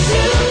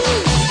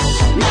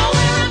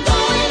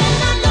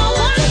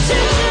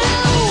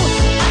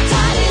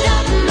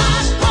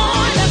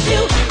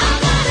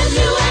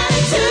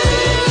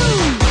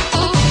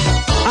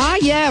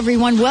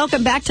 Everyone,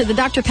 welcome back to the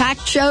Dr. Pat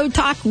Show,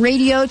 Talk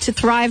Radio to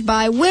Thrive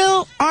by.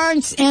 Will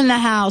Arntz in the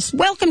house.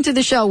 Welcome to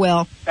the show,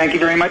 Will. Thank you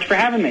very much for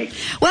having me.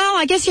 Well,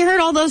 I guess you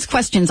heard all those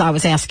questions I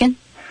was asking.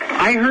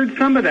 I heard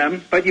some of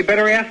them, but you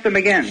better ask them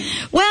again.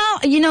 Well,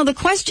 the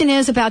question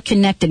is about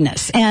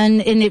connectedness,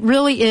 and it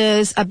really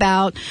is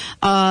about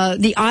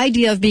the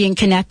idea of being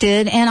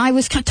connected. And I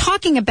was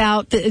talking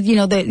about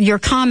your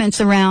comments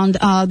around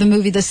the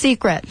movie The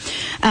Secret,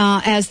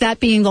 as that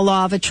being the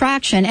law of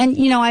attraction. And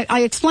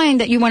I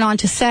explained that you went on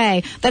to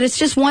say that it's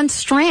just one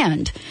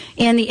strand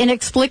in the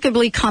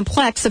inexplicably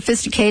complex,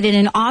 sophisticated,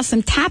 and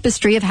awesome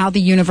tapestry of how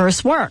the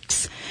universe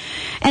works.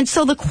 And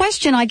so the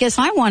question I guess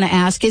I want to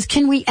ask is,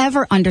 can we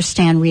ever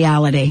understand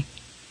reality?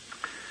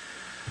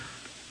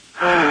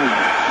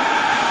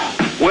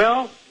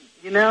 Well,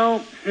 can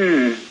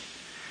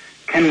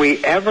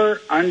we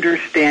ever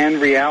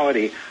understand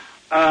reality?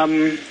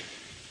 Boy,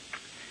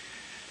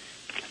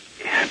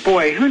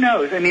 who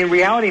knows? I mean,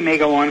 reality may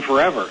go on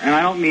forever, and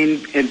I don't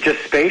mean it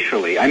just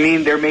spatially. I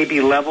mean, there may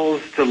be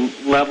levels to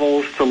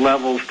levels to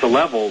levels to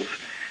levels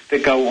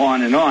that go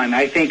on and on.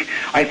 I think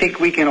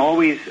we can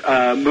always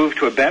move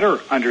to a better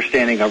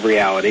understanding of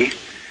reality,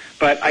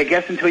 but I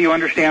guess until you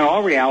understand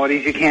all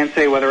realities, you can't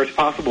say whether it's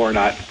possible or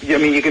not. I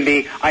mean, you can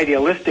be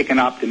idealistic and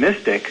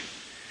optimistic,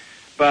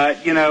 but,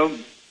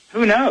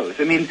 who knows?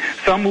 I mean,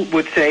 some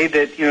would say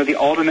that, the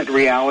ultimate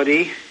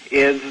reality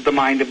is the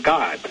mind of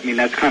God. I mean,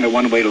 that's kind of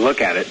one way to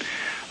look at it.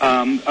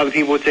 Other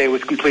people would say it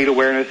was complete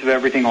awareness of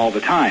everything all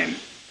the time,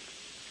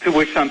 to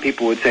which some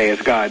people would say is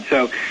God.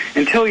 So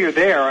until you're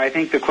there, I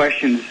think the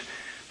question's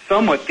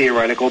somewhat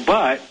theoretical,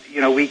 but,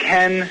 we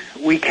can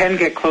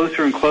get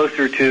closer and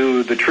closer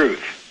to the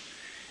truth.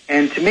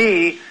 And to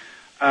me,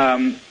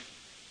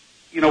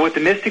 what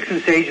the mystics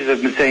and sages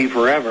have been saying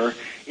forever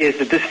is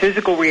that this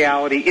physical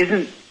reality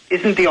isn't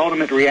the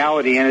ultimate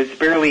reality, and it's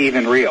barely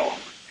even real.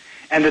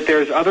 And that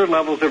there's other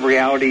levels of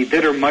reality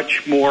that are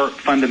much more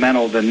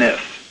fundamental than this.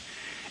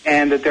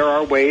 And that there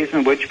are ways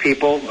in which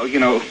people,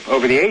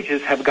 over the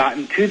ages have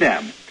gotten to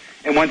them.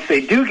 And once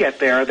they do get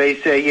there,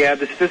 they say, yeah,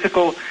 this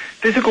physical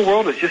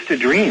world is just a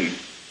dream,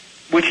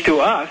 which to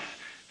us,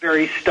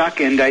 very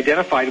stuck and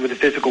identified with the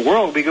physical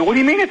world, we go, what do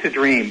you mean it's a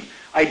dream?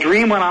 I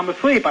dream when I'm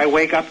asleep. I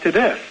wake up to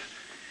this.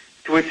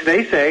 To which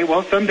they say,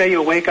 well, someday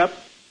you'll wake up.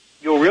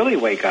 You'll really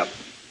wake up.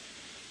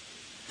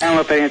 I don't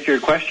know if that answered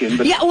your question.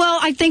 But yeah, well,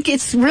 I think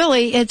this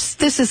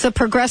is a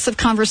progressive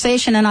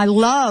conversation, and I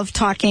love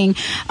talking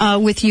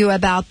with you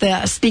about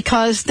this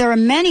because there are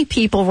many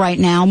people right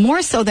now,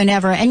 more so than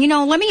ever, and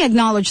let me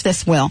acknowledge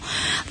this, Will,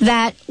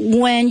 that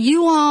when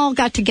you all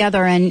got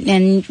together,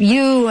 and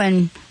you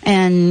and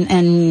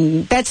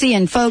Betsy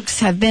and folks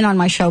have been on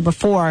my show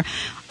before,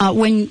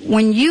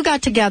 when you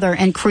got together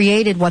and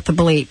created What the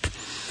Bleep,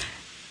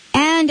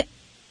 and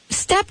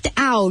stepped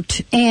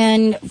out,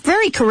 and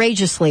very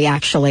courageously,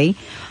 actually,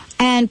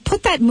 and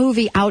put that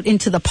movie out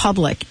into the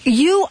public,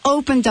 you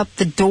opened up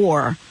the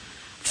door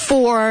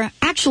for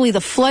actually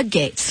the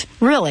floodgates,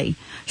 really,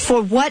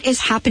 for what is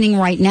happening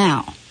right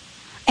now.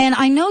 And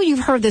I know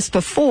you've heard this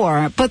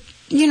before, but,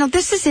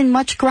 this is in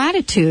much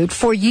gratitude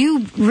for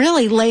you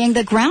really laying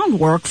the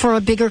groundwork for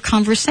a bigger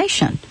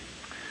conversation.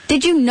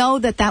 Did you know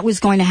that was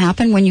going to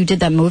happen when you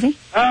did that movie?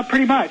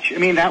 Pretty much. I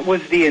mean, that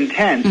was the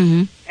intent.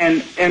 Mm-hmm.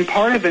 And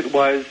part of it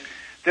was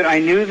that I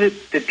knew that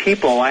the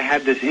people, I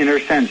had this inner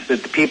sense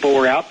that the people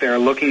were out there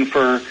looking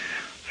for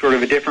sort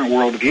of a different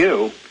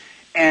worldview.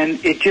 And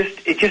it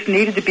just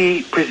needed to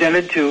be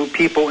presented to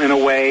people in a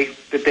way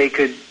that they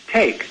could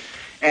take.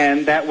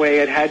 And that way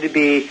it had to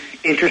be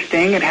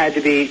interesting, it had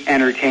to be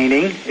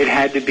entertaining, it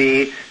had to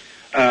be,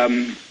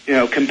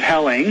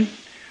 compelling.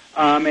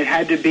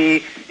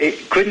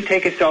 It couldn't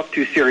take itself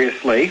too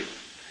seriously,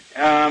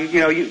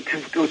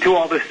 to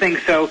all those things.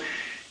 So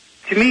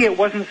to me, it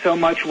wasn't so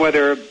much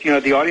whether,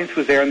 the audience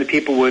was there and the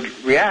people would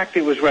react.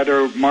 It was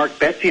whether Mark,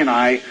 Betsy, and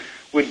I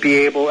would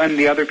be able, and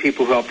the other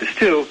people who helped us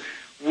too,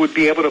 would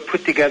be able to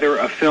put together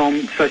a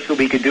film such that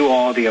we could do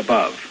all the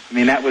above. I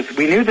mean,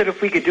 we knew that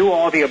if we could do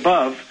all the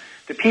above,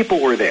 the people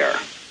were there.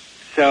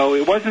 So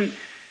it wasn't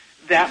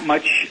that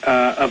much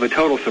of a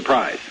total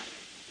surprise.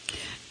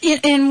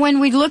 And when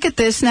we look at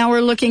this, now we're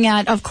looking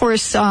at, of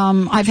course,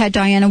 I've had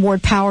Diana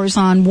Ward Powers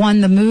on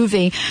One the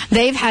Movie.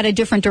 They've had a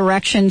different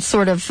direction,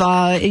 sort of,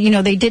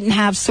 they didn't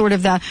have sort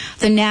of the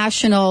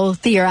national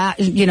theater,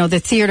 the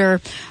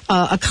theater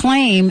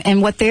acclaim.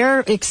 And what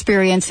they're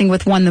experiencing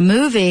with One the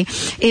Movie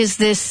is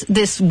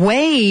this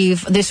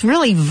wave, this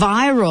really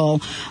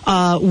viral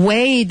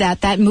way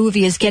that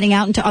movie is getting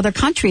out into other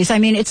countries. I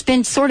mean, it's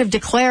been sort of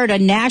declared a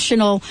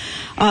national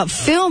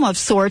film of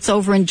sorts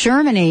over in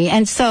Germany.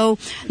 And so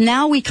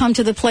now we come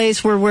to the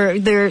place where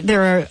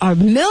there are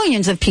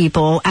millions of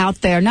people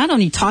out there not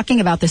only talking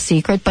about The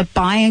Secret, but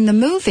buying the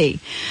movie.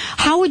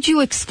 How would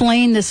you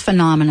explain this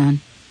phenomenon?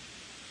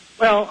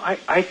 Well,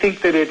 I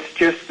think that it's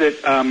just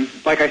that,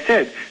 like I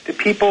said, the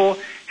people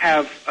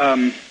have...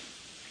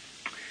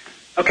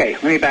 okay,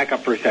 let me back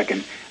up for a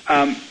second.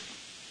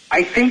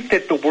 I think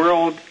that the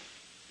world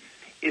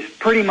is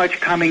pretty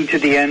much coming to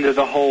the end of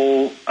the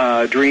whole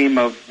dream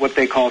of what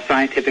they call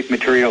scientific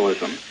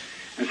materialism.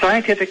 And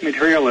scientific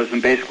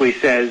materialism basically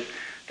says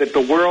that the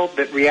world,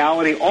 that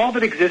reality, all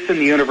that exists in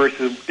the universe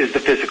is the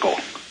physical.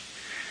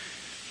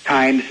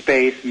 Time,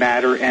 space,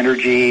 matter,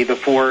 energy, the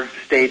four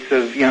states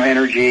of,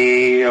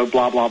 energy,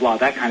 blah, blah, blah,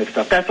 that kind of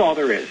stuff. That's all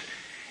there is.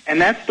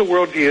 And that's the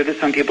worldview that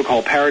some people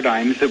call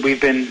paradigms that we've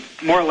been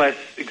more or less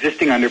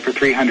existing under for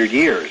 300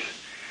 years.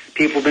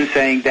 People have been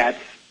saying that's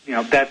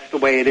the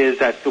way it is,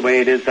 that's the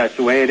way it is, that's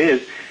the way it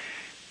is.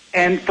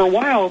 And for a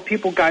while,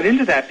 people got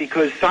into that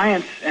because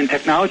science and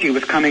technology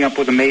was coming up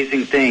with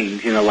amazing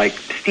things, like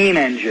steam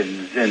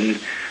engines and,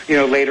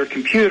 later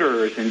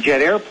computers and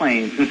jet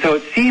airplanes. And so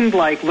it seemed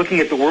like looking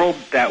at the world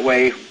that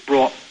way,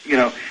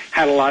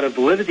 had a lot of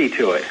validity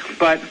to it.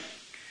 But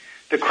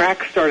the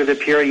cracks started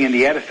appearing in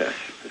the edifice,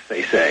 as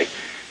they say.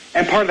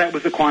 And part of that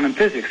was the quantum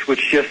physics,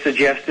 which just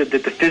suggested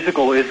that the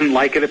physical isn't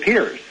like it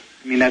appears.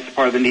 I mean, that's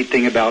part of the neat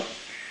thing about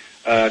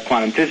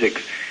quantum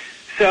physics.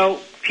 So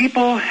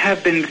people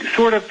have been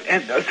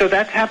so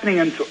that's happening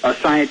in a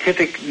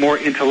scientific, more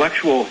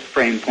intellectual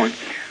frame point.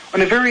 On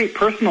a very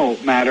personal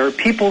matter,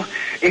 people,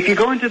 if you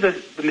go into the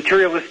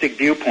materialistic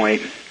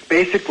viewpoint,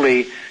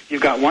 basically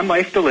you've got one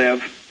life to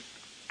live,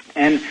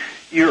 and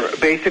you're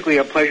basically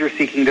a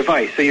pleasure-seeking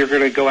device. So you're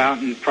going to go out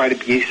and try to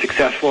be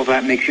successful. If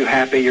that makes you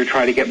happy, you're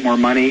trying to get more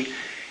money.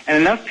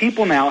 And enough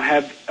people now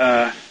have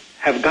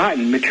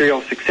gotten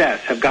material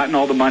success, have gotten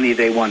all the money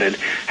they wanted,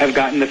 have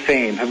gotten the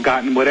fame, have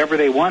gotten whatever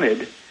they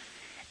wanted.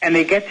 And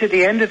they get to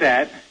the end of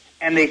that,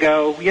 and they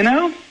go,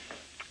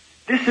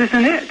 this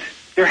isn't it.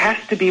 There has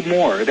to be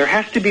more. There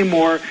has to be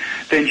more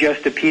than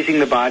just appeasing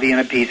the body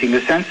and appeasing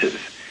the senses.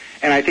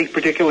 And I think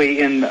particularly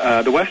in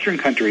the Western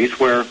countries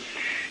where,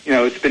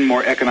 it's been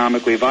more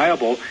economically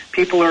viable,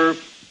 people are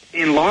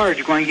in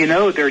large going,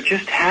 there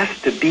just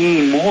has to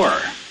be more.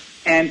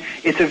 And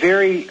it's a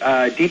very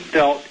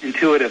deep-felt,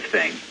 intuitive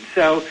thing.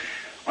 So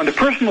on the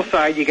personal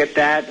side, you get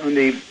that. On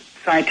the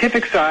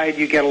scientific side,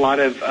 you get a lot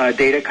of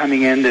data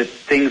coming in that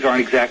things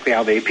aren't exactly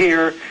how they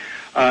appear,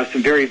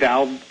 some very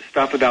valid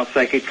stuff about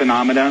psychic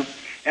phenomena,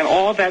 and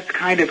all that's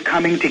kind of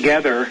coming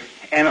together.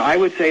 And I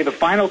would say the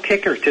final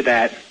kicker to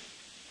that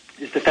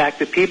is the fact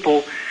that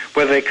people,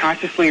 whether they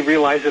consciously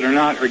realize it or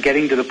not, are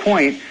getting to the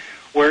point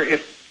where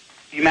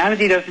if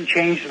humanity doesn't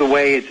change the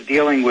way it's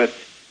dealing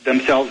with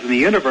themselves in the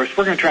universe,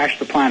 we're going to trash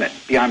the planet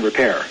beyond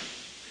repair.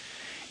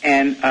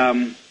 And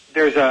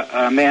there's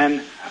a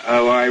man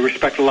I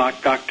respect a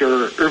lot, Dr.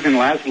 Irvin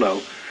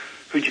Laszlo,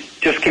 who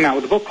just came out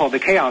with a book called The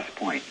Chaos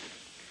Point.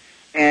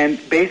 And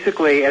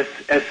basically, as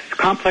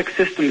complex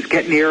systems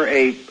get near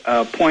a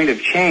point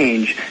of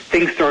change,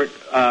 things start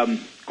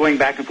going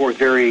back and forth,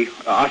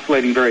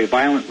 oscillating very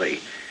violently.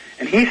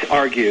 And he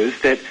argues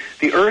that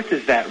the Earth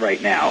is that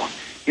right now,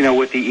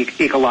 with the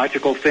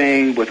ecological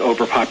thing, with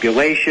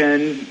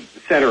overpopulation,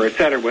 et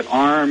cetera, with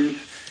arms.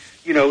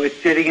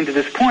 It's getting into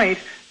this point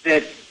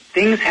that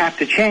things have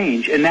to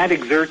change, and that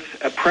exerts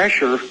a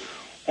pressure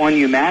on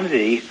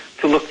humanity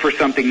to look for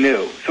something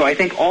new. So I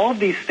think all of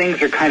these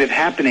things are kind of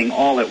happening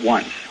all at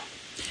once.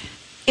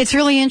 It's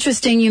really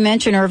interesting you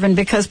mentioned Irvin,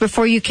 because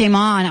before you came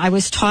on, I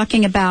was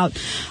talking about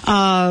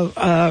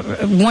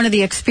one of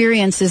the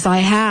experiences I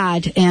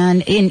had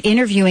and in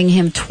interviewing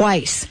him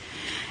twice,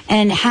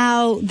 and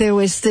how there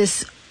was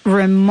this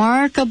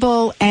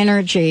remarkable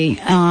energy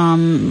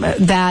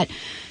that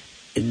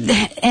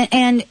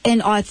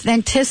and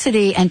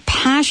authenticity and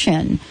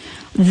passion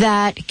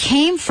that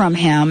came from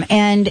him,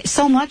 and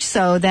so much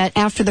so that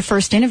after the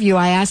first interview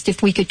I asked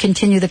if we could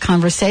continue the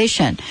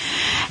conversation.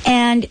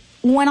 And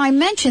when I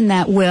mentioned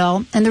that,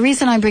 Will, and the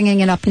reason I'm bringing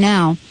it up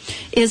now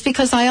is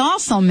because I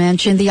also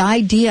mentioned the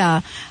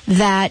idea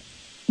that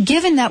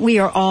given that we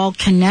are all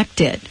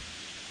connected,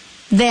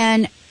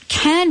 then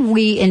can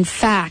we in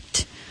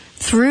fact,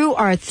 through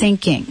our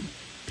thinking,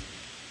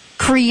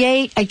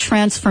 create a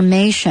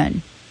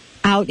transformation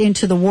out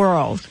into the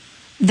world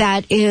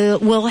that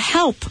will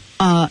help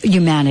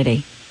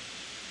humanity?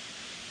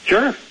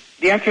 Sure.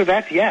 The answer to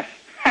that's yes.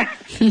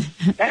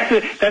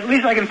 At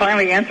least I can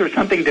finally answer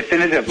something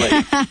definitively.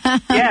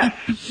 Yes.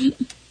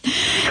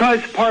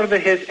 Because part of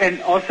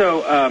and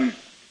also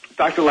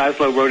Dr.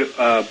 Laszlo wrote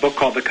a book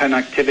called The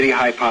Connectivity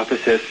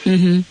Hypothesis,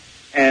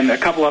 and a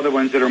couple other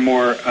ones that are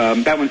more,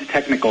 that one's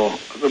technical,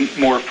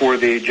 more for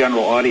the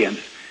general audience.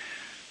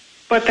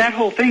 But that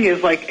whole thing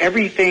is like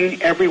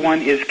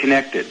everyone is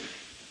connected.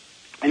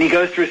 And he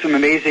goes through some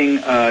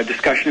amazing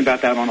discussion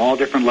about that on all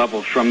different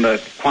levels, from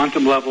the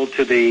quantum level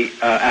to the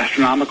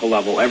astronomical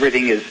level.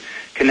 Everything is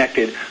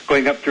connected,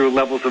 going up through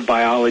levels of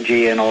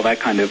biology and all that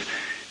kind of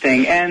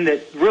thing. And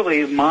that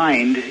really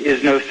mind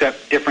is no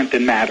different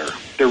than matter.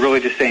 They're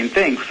really the same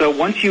thing. So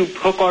once you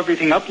hook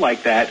everything up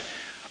like that,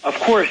 of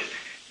course,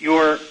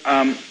 your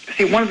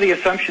see, one of the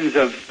assumptions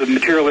of the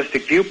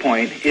materialistic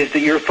viewpoint is that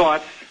your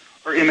thoughts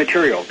are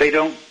immaterial. They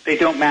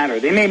don't matter.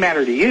 They may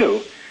matter to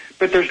you,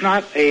 but there's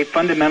not a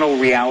fundamental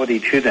reality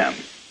to them.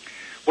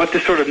 What the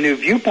sort of new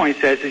viewpoint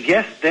says is,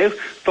 yes, those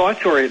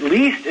thoughts are at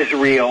least as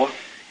real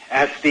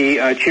as the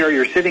chair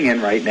you're sitting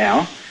in right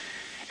now.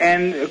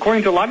 And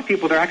according to a lot of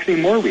people, they're actually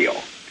more real.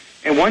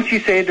 And once you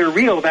say they're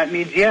real, that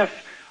means, yes,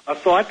 a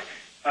thought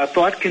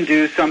can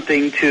do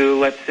something to,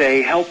 let's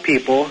say, help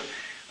people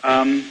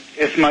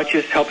as much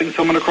as helping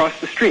someone across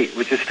the street,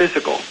 which is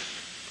physical.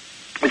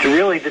 It's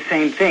really the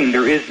same thing.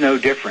 There is no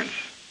difference.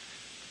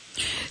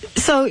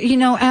 So, you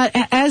know,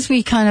 as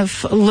we kind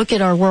of look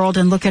at our world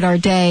and look at our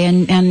day,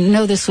 and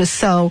know this was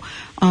so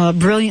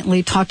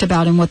brilliantly talked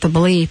about in What the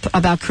Bleep,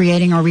 about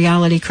creating our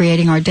reality,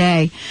 creating our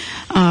day,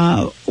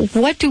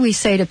 what do we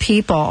say to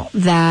people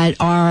that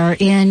are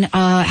in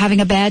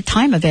having a bad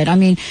time of it? I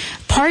mean,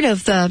 part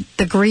of the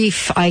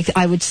grief,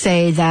 I would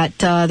say, that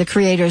the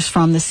creators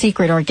from The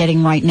Secret are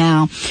getting right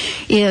now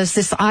is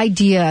this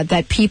idea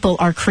that people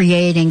are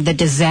creating the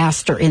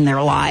disaster in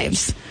their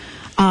lives.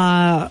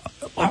 How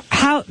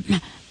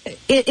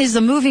is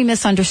the movie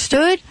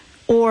misunderstood,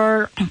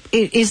 or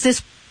is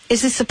this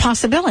a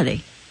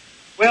possibility?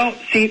 Well,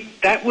 see,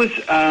 that was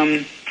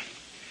that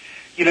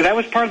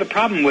was part of the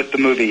problem with the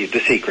movie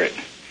The Secret.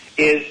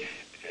 Is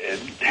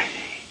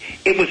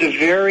it was a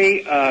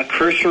very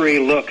cursory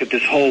look at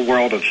this whole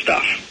world of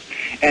stuff,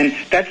 and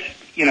that's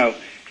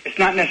it's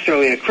not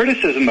necessarily a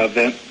criticism of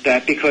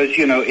that because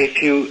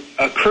if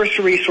a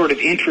cursory sort of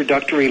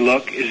introductory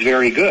look is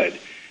very good. I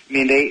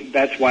mean,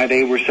 that's why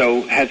they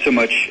had so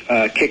much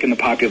kick in the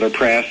popular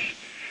press,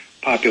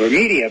 popular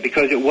media,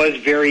 because it was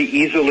very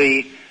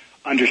easily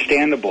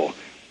understandable.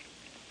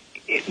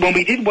 When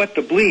we did What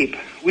the Bleep,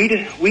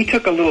 we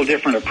took a little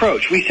different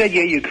approach. We said,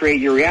 yeah, you create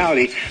your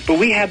reality, but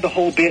we had the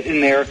whole bit in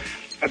there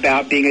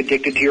about being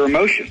addicted to your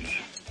emotions.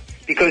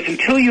 Because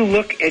until you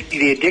look at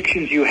the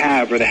addictions you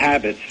have or the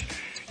habits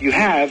you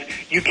have,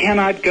 you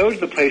cannot go to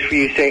the place where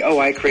you say, oh,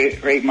 I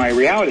create my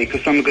reality,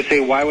 because someone could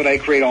say, why would I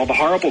create all the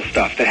horrible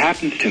stuff that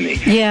happens to me?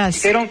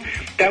 Yes.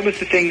 That was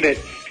the thing that,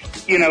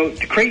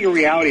 to create your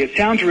reality, it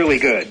sounds really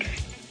good.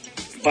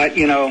 But,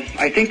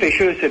 I think they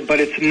should have said,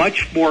 but it's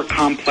much more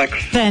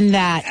complex than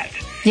that.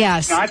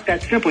 Yes. It's not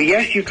that simple.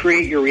 Yes, you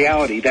create your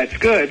reality. That's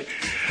good.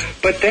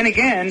 But then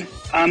again,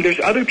 there's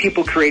other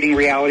people creating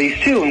realities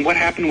too, and what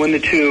happened when the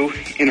two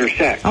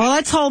intersect? Well,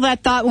 let's hold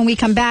that thought when we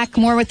come back.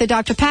 More with the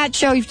Dr. Pat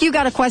Show. If you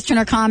got a question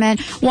or comment,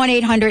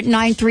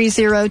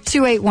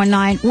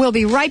 1-800-930-2819. We'll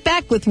be right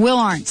back with Will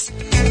Arntz.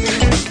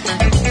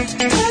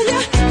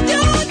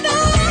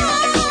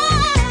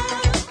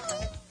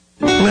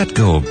 Let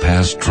go of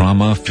past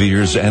trauma,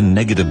 fears, and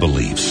negative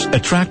beliefs.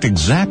 Attract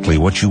exactly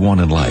what you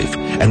want in life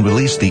and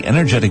release the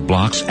energetic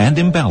blocks and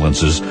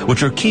imbalances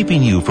which are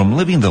keeping you from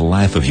living the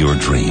life of your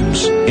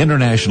dreams.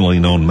 Internationally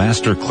known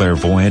master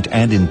clairvoyant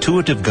and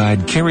intuitive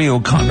guide Carrie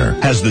O'Connor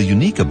has the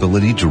unique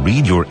ability to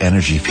read your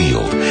energy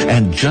field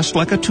and, just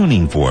like a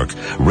tuning fork,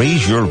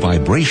 raise your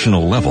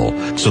vibrational level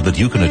so that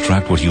you can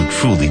attract what you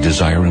truly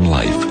desire in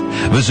life.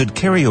 Visit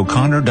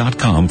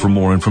CarrieO'Connor.com for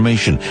more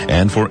information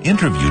and for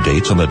interview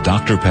dates on the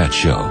Dr. Pat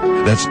Show.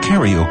 That's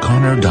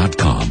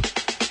CarrieO'Connor.com.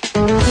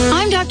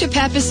 I'm Dr.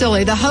 Pat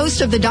Baccili, the host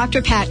of the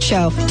Dr. Pat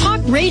Show.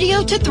 Talk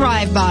radio to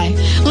thrive by.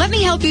 Let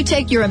me help you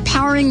take your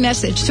empowering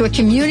message to a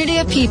community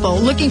of people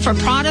looking for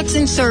products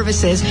and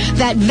services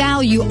that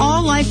value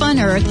all life on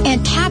Earth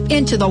and tap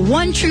into the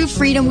one true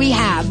freedom we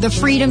have, the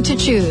freedom to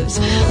choose.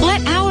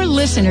 Let our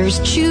listeners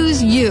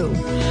choose you.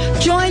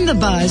 Join the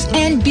buzz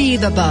and be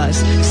the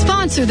buzz.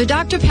 Sponsor the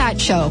Dr. Pat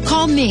Show.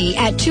 Call me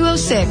at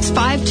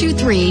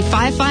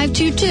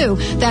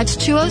 206-523-5522. That's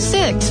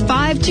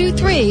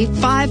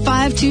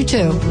 206-523-5522.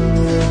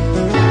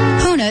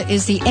 Huna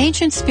is the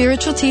ancient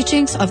spiritual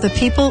teachings of the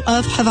people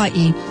of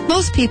Hawaii.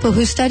 Most people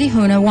who study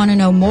Huna want to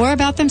know more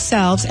about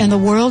themselves and the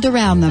world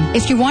around them.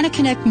 If you want to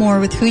connect more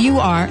with who you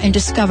are and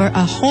discover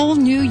a whole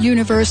new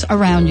universe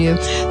around you,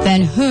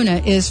 then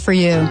Huna is for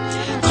you.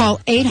 Call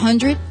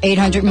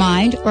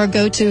 800-800-MIND or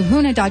go to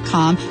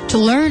Huna.com to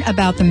learn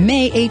about the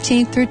May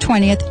 18th through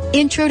 20th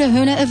Intro to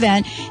Huna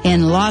event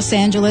in Los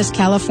Angeles,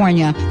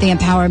 California. The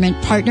Empowerment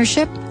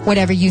Partnership.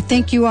 Whatever you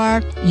think you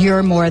are,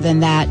 you're more than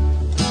that.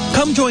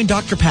 Come join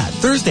Dr. Pat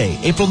Thursday,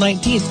 April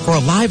 19th for a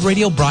live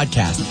radio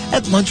broadcast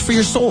at Lunch for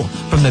Your Soul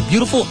from the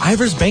beautiful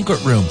Ivers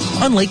Banquet Room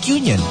on Lake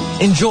Union.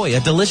 Enjoy a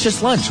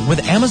delicious lunch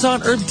with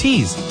Amazon herb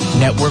teas.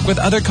 Network with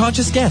other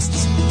conscious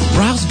guests.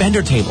 Browse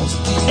vendor tables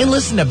and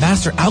listen to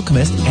master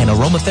alchemist and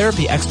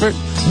aromatherapy expert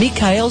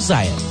Mikhail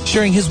Zayat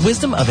sharing his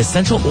wisdom of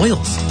essential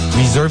oils.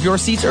 Reserve your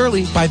seats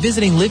early by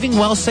visiting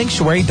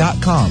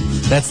livingwellsanctuary.com.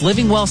 That's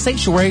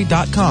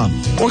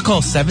livingwellsanctuary.com or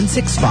call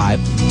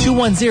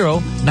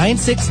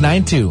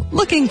 765-210-9692.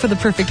 Looking for the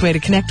perfect way to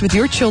connect with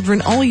your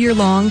children all year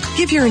long?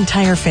 Give your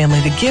entire family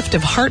the gift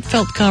of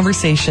heartfelt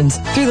conversations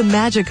through the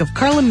magic of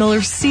Carla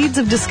Miller's Seeds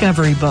of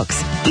Discovery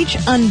books. Each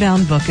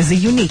Unbound book is a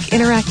unique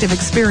interactive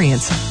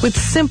experience with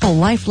simple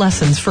life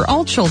lessons for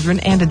all children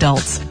and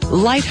adults.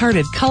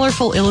 Lighthearted,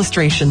 colorful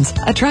illustrations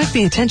attract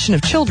the attention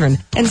of children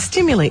and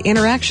stimulate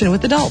interaction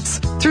with adults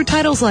through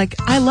titles like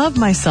I Love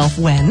Myself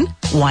When,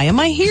 Why Am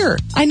I Here?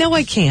 I Know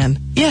I Can,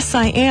 Yes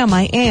I Am,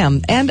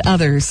 and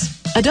others.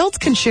 Adults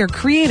can share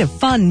creative,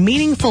 fun,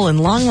 meaningful, and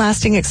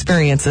long-lasting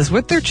experiences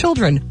with their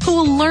children who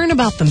will learn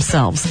about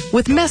themselves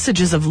with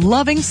messages of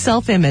loving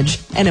self-image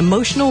and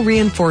emotional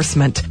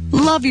reinforcement.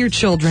 Love your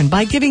children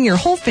by giving your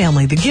whole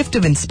family the gift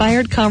of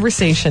inspired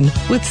conversation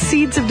with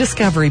Seeds of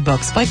Discovery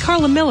books by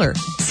Carla Miller.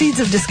 Seeds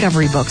of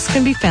Discovery books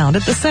can be found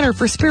at the Center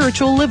for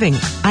Spiritual Living,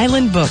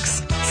 Island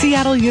Books,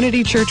 Seattle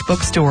Unity Church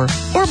Bookstore,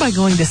 or by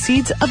going to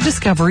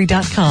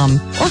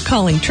seedsofdiscovery.com or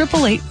calling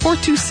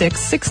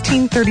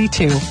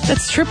 888-426-1632.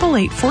 That's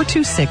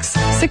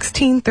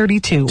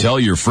 888-426-1632. Tell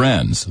your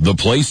friends the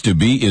place to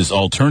be is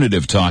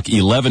Alternative Talk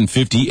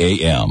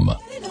 1150 AM.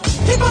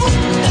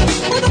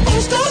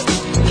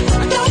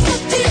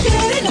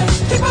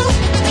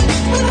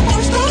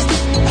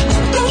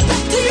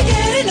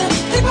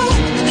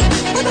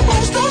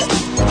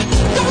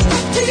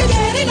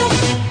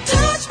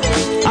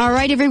 All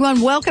right,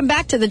 everyone, welcome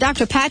back to the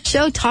Dr. Pat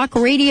Show, Talk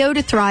Radio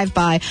to Thrive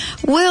By.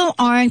 Will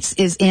Arntz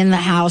is in the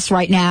house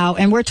right now,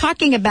 and we're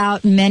talking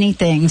about many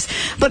things.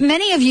 But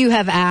many of you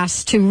have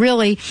asked to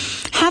really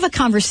have a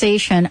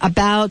conversation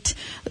about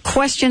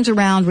questions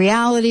around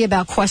reality,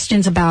 about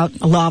questions about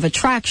law of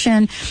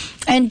attraction,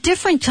 and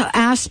different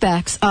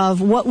aspects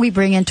of what we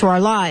bring into our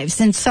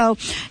lives. And so,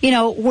 you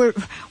know, we're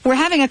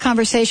having a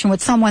conversation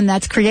with someone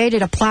that's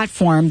created a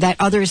platform that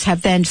others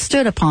have then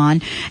stood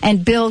upon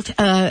and built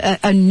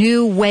a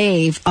new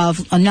wave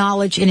of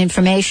knowledge and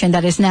information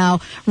that is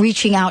now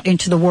reaching out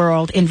into the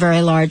world in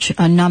very large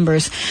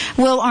numbers.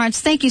 Will Arntz,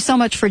 thank you so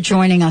much for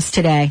joining us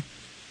today.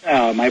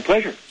 My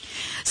pleasure.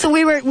 So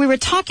we were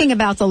talking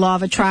about the law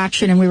of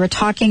attraction, and we were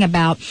talking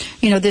about,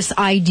 you know, this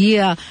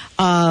idea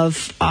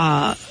of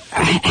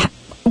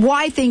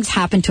why things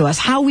happen to us,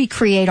 how we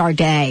create our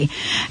day,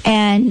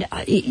 and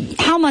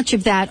how much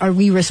of that are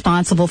we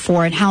responsible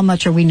for, and how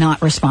much are we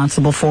not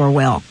responsible for,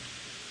 Will?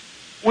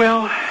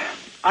 Well,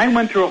 I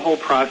went through a whole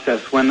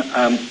process when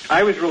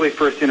I was really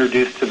first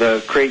introduced to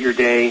the Create Your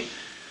Day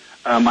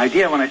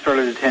idea when I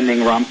started attending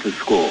Ramtha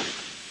School,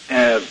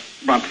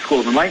 Ramtha School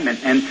of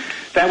Enlightenment, and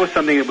that was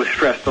something that was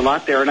stressed a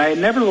lot there, and I had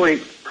never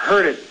really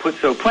heard it put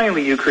so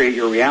plainly, you create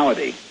your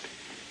reality.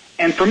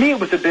 And for me, it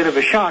was a bit of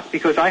a shock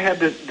because I had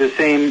the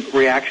same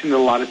reaction that a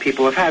lot of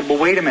people have had. Well,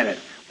 wait a minute.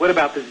 What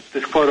about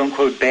this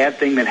quote-unquote bad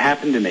thing that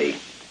happened to me?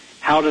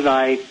 How did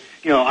I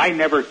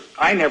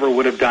never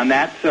would have done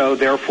that, so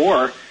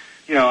therefore,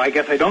 I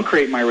guess I don't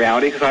create my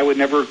reality because I would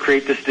never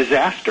create this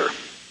disaster.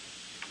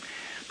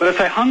 But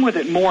as I hung with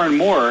it more and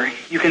more,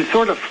 you can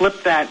sort of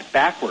flip that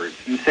backwards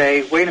and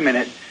say, wait a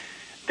minute,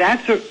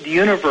 that's the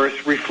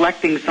universe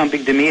reflecting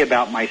something to me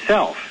about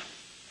myself.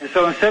 And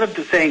so instead of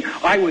saying,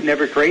 I would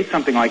never create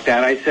something like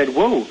that, I said,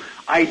 whoa,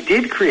 I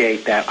did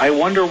create that. I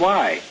wonder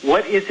why.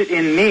 What is it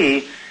in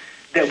me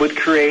that would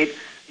create,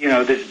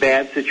 this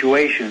bad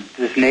situation,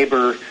 this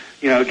neighbor,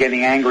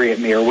 getting angry at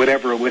me or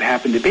whatever it would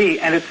happen to be?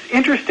 And it's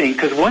interesting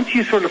because once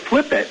you sort of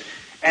flip it,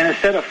 and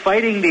instead of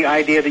fighting the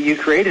idea that you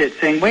created it,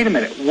 saying, wait a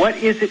minute, what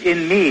is it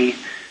in me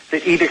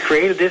that either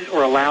created this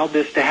or allowed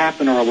this to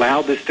happen or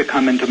allowed this to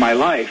come into my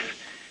life?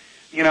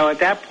 At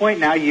that point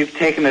now you've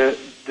taken the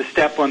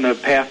step on the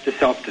path to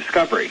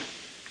self-discovery,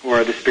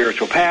 or the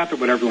spiritual path, or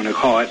whatever you want to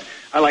call it.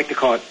 I like to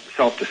call it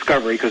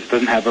self-discovery because it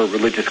doesn't have a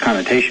religious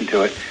connotation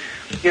to it.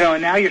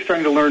 And now you're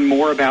starting to learn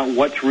more about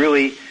what's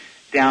really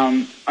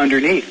down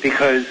underneath,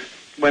 because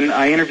when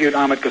I interviewed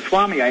Amit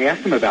Goswami, I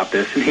asked him about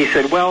this, and he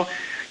said, well,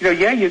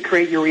 you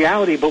create your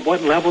reality, but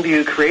what level are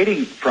you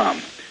creating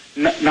from?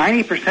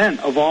 90%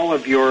 of all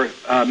of your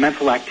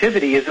mental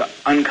activity is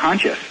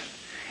unconscious.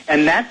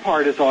 And that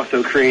part is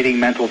also creating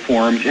mental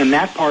forms, and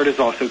that part is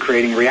also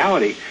creating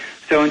reality.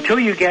 So until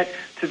you get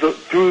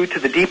through to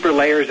the deeper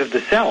layers of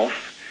the self,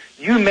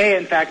 you may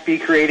in fact be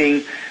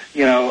creating,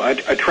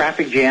 a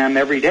traffic jam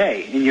every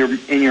day in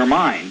your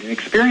mind and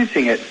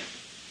experiencing it.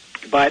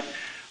 But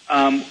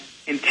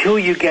until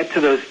you get to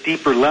those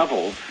deeper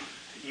levels,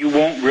 you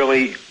won't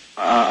really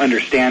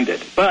understand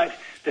it. But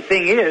the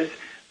thing is,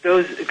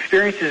 those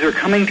experiences are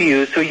coming to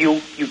you, so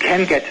you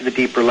can get to the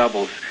deeper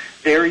levels.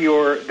 They're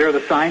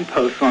the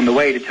signposts on the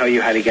way to tell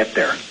you how to get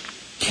there.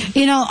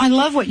 I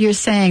love what you're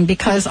saying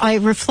because I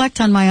reflect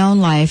on my own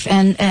life,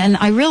 and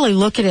I really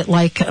look at it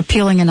like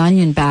peeling an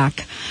onion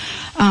back.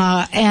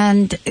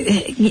 And,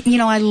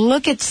 I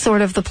look at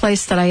sort of the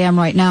place that I am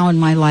right now in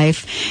my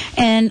life,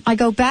 and I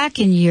go back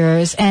in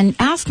years and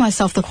ask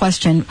myself the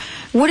question,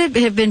 would it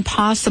have been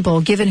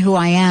possible, given who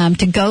I am,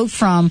 to go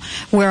from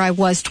where I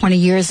was 20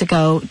 years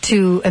ago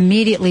to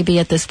immediately be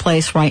at this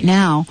place right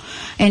now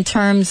in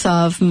terms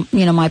of,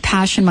 my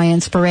passion, my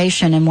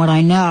inspiration, and what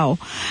I know?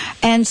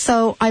 And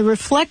so I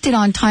reflected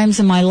on times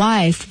in my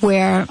life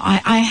where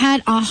I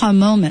had aha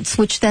moments,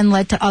 which then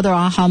led to other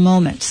aha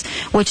moments,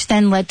 which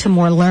then led to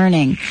more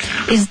learning.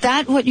 Is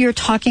that what you're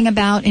talking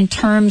about in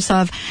terms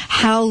of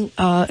how,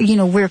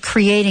 we're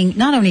creating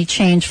not only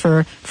change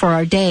for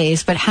our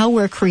days, but how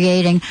we're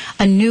creating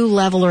a new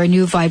level or a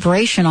new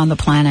vibration on the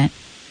planet?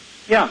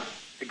 Yeah,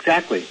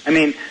 exactly. I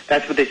mean,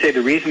 that's what they say.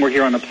 The reason we're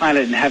here on the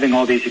planet and having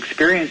all these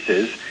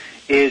experiences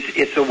is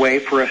it's a way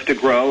for us to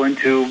grow and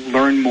to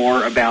learn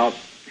more about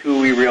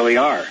who we really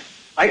are.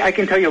 I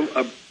can tell you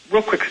a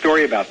real quick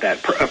story about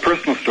that, a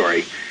personal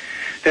story.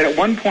 That at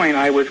one point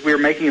we were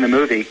making the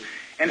movie,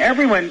 and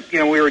everyone,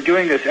 we were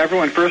doing this.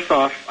 Everyone, first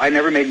off, I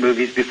never made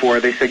movies before.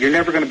 They said, you're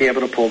never going to be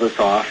able to pull this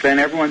off. Then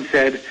everyone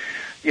said,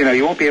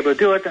 you won't be able to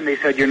do it. Then they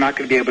said, you're not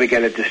going to be able to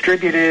get it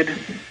distributed.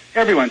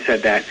 Everyone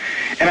said that.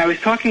 And I was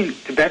talking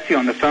to Betsy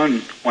on the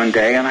phone one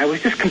day, and I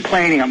was just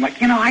complaining. I'm like,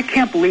 I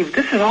can't believe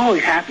this has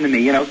always happened to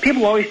me.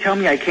 People always tell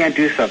me I can't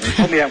do something. They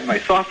told me that with my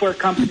software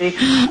company.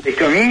 They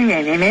go,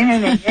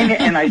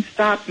 and I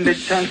stopped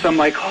mid-sentence. I'm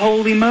like,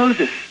 holy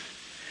Moses.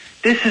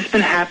 This has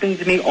been happening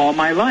to me all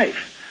my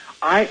life.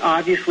 I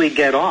obviously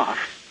get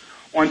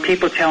off on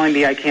people telling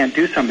me I can't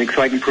do something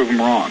so I can prove them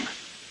wrong.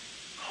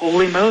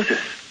 Holy Moses.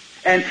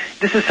 And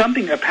this is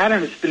a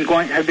pattern that's been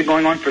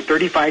going on for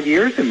 35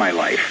 years in my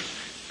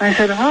life. And I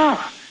said, I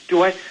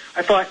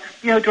thought,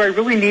 do I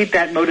really need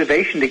that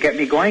motivation to get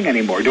me going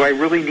anymore? Do I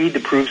really need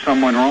to prove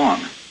someone wrong?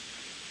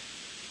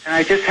 And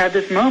I just had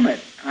this moment.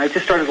 And I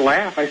just started to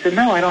laugh. I said,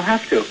 no, I don't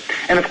have to.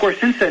 And of course,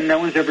 since then, no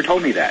one's ever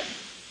told me that.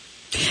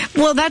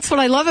 Well, that's what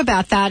I love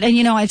about that. And,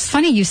 it's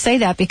funny you say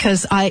that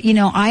because I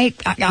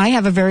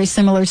have a very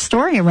similar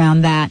story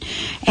around that.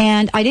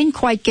 And I didn't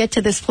quite get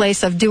to this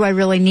place of, do I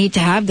really need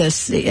to have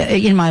this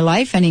in my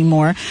life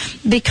anymore?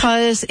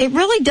 Because it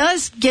really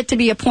does get to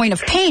be a point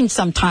of pain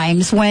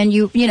sometimes when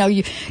you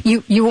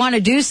want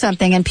to do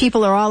something and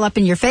people are all up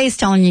in your face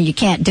telling you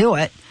can't do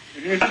it.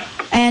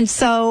 And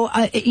so,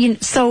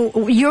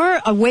 so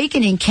your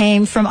awakening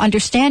came from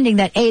understanding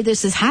that,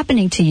 this is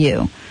happening to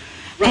you.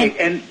 Right,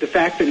 and the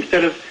fact that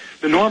instead of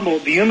the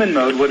human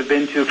mode would have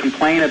been to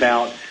complain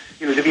about,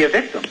 to be a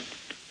victim.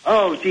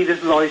 Oh, gee,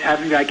 this is always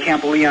happening to me. I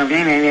can't believe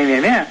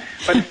it.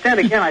 But instead,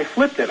 again, I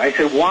flipped it. I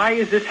said, why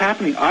is this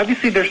happening?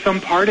 Obviously, there's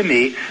some part of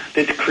me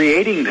that's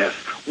creating this.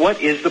 What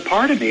is the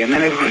part of me? And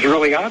then it was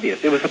really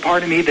obvious. It was the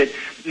part of me that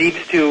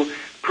needs to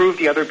prove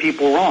the other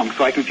people wrong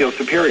so I can feel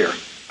superior.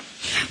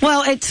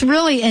 Well, it's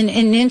really an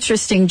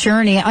interesting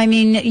journey. I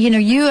mean,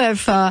 you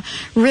have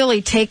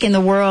really taken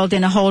the world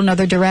in a whole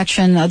other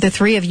direction. The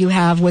three of you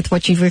have with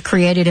what you've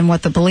created and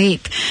what the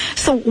belief.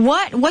 So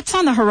what's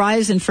on the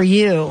horizon for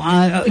you?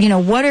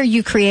 What are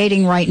you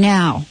creating right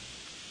now?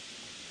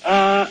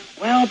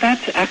 Well,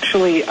 that's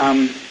actually,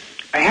 I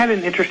had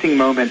an interesting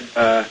moment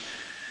a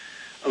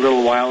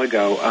little while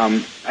ago.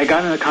 I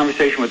got in a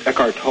conversation with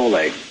Eckhart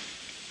Tolle,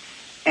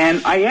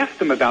 and I asked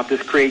him about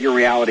this create your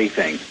reality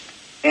thing.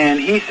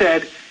 And he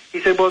said,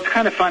 well, it's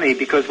kind of funny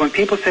because when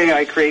people say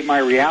I create my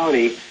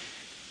reality,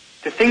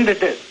 the thing that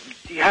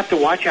you have to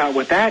watch out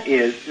what that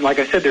is. Like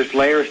I said, there's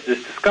layers to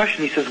this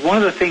discussion. He says one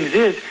of the things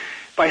is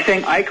by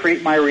saying I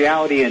create my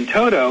reality in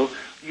toto,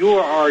 you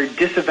are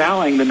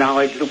disavowing the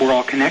knowledge that we're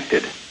all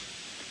connected.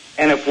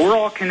 And if we're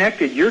all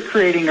connected, you're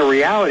creating a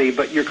reality,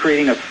 but you're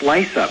creating a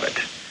slice of it.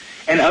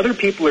 And other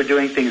people are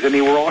doing things. I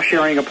mean, we're all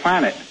sharing a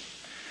planet.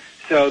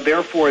 So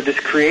therefore, this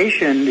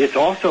creation is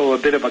also a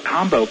bit of a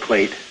combo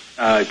plate.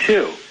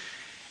 Too.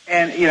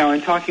 And,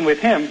 in talking with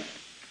him,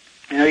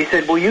 he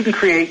said, well, you can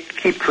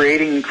keep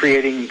creating,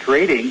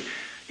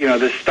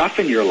 this stuff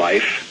in your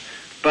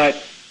life, but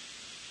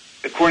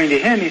according to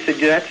him, he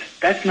said,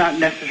 that's not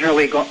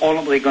necessarily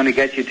ultimately going to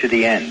get you to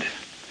the end.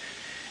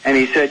 And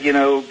he said,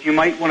 you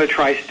might want to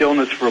try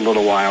stillness for a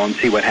little while and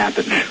see what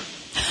happens.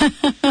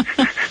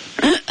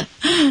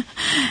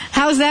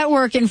 How's that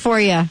working for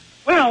you?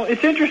 Well,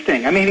 it's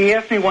interesting. I mean, he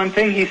asked me one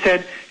thing. He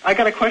said, I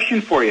got a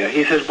question for you.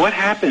 He says, what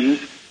happens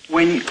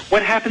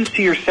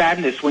to your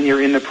sadness when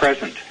you're in the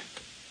present?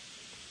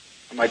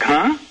 I'm like,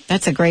 huh?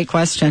 That's a great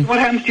question. What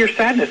happens to your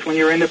sadness when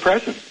you're in the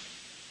present?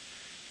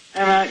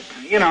 And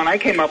I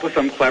came up with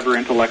some clever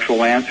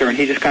intellectual answer, and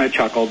he just kind of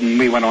chuckled, and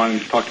we went on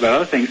and talked about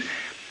other things.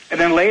 And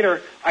then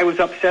later, I was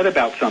upset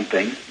about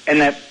something, and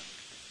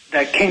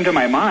that came to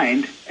my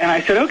mind, and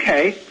I said,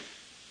 okay,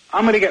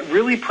 I'm going to get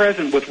really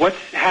present with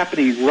what's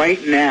happening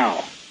right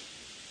now.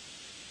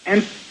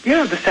 And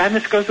the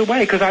sadness goes away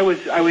because I was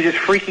just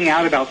freaking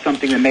out about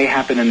something that may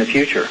happen in the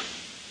future,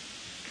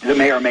 that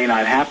may or may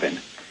not happen,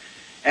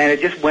 and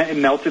it just went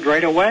and melted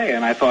right away.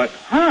 And I thought,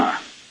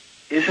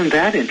 isn't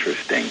that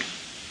interesting?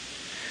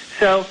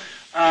 So,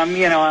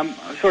 I'm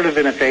sort of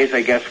in a phase,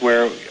 I guess,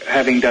 where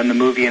having done the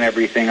movie and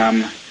everything,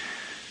 I'm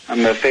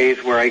I'm the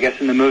phase where I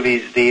guess in the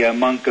movies the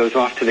monk goes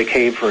off to the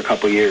cave for a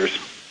couple years.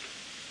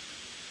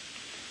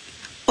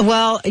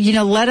 Well,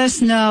 let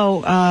us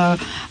know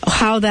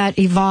how that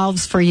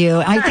evolves for you.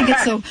 I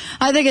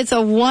think it's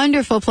a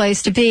wonderful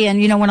place to be.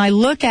 And when I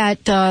look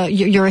at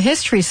your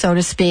history, so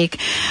to speak,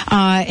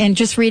 and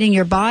just reading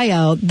your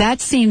bio,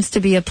 that seems to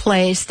be a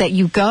place that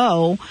you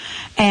go,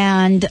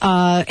 and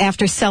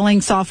after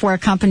selling software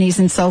companies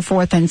and so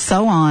forth and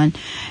so on.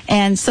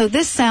 And so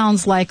this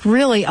sounds like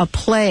really a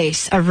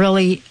place of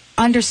really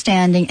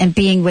understanding and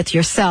being with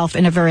yourself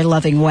in a very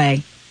loving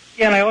way.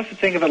 Yeah, and I also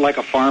think of it like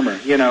a farmer.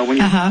 When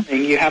you're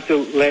farming, you have to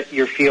let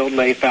your field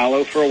lay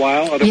fallow for a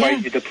while,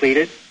 otherwise you deplete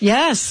it.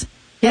 Yes,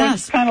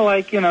 yes. It's kind of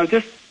like,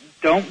 just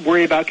don't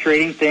worry about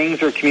creating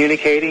things or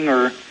communicating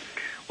or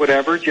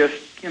whatever. Just,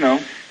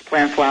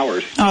 plant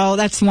flowers. Oh,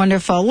 that's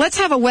wonderful. Let's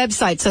have a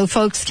website so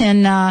folks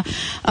can,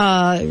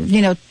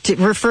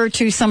 refer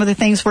to some of the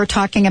things we're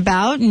talking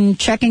about and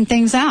checking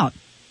things out.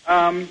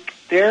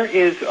 There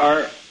is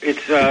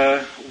it's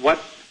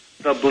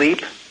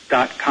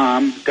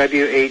whatthebleep.com,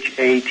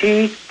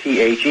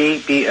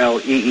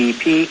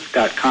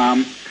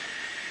 WHATTHEBLEEP.com.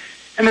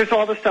 And there's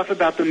all the stuff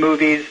about the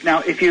movies. Now,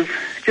 if you've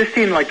just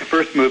seen like the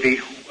first movie,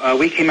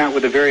 we came out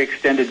with a very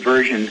extended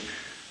version,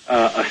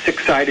 a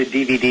 6-sided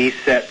DVD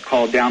set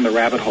called Down the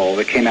Rabbit Hole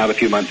that came out a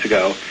few months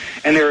ago.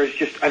 And there is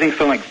just, I think,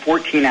 something like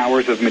 14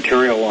 hours of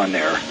material on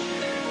there.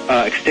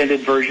 Extended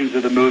versions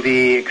of the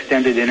movie,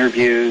 extended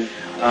interviews,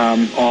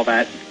 all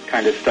that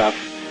kind of stuff.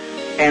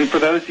 And for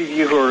those of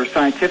you who are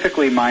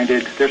scientifically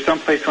minded, there's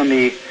someplace on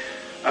the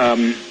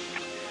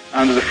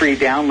under the free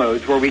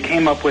downloads where we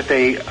came up with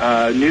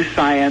a new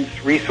science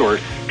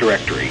resource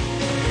directory.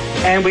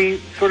 And we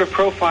sort of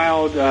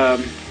profiled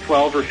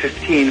 12 or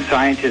 15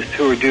 scientists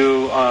who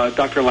do,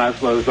 Dr.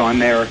 Laszlo's on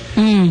there,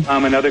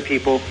 and other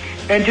people.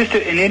 And just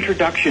an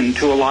introduction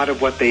to a lot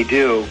of what they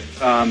do,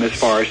 as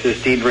far as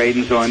this. Dean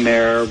Radin's on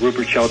there,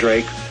 Rupert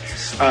Sheldrake.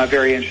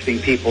 Very interesting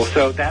people.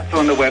 So that's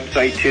on the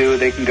website, too.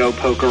 They can go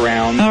poke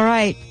around. All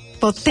right.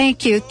 Well,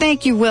 thank you.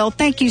 Thank you, Will.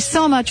 Thank you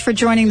so much for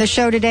joining the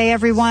show today,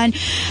 everyone.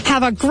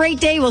 Have a great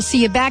day. We'll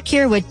see you back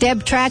here with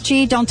Deb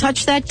Trachy. Don't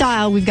touch that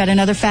dial. We've got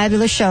another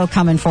fabulous show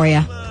coming for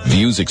you.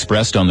 Views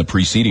expressed on the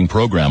preceding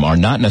program are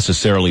not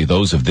necessarily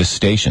those of this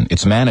station,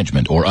 its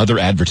management, or other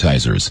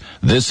advertisers.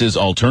 This is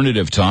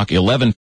Alternative Talk 11.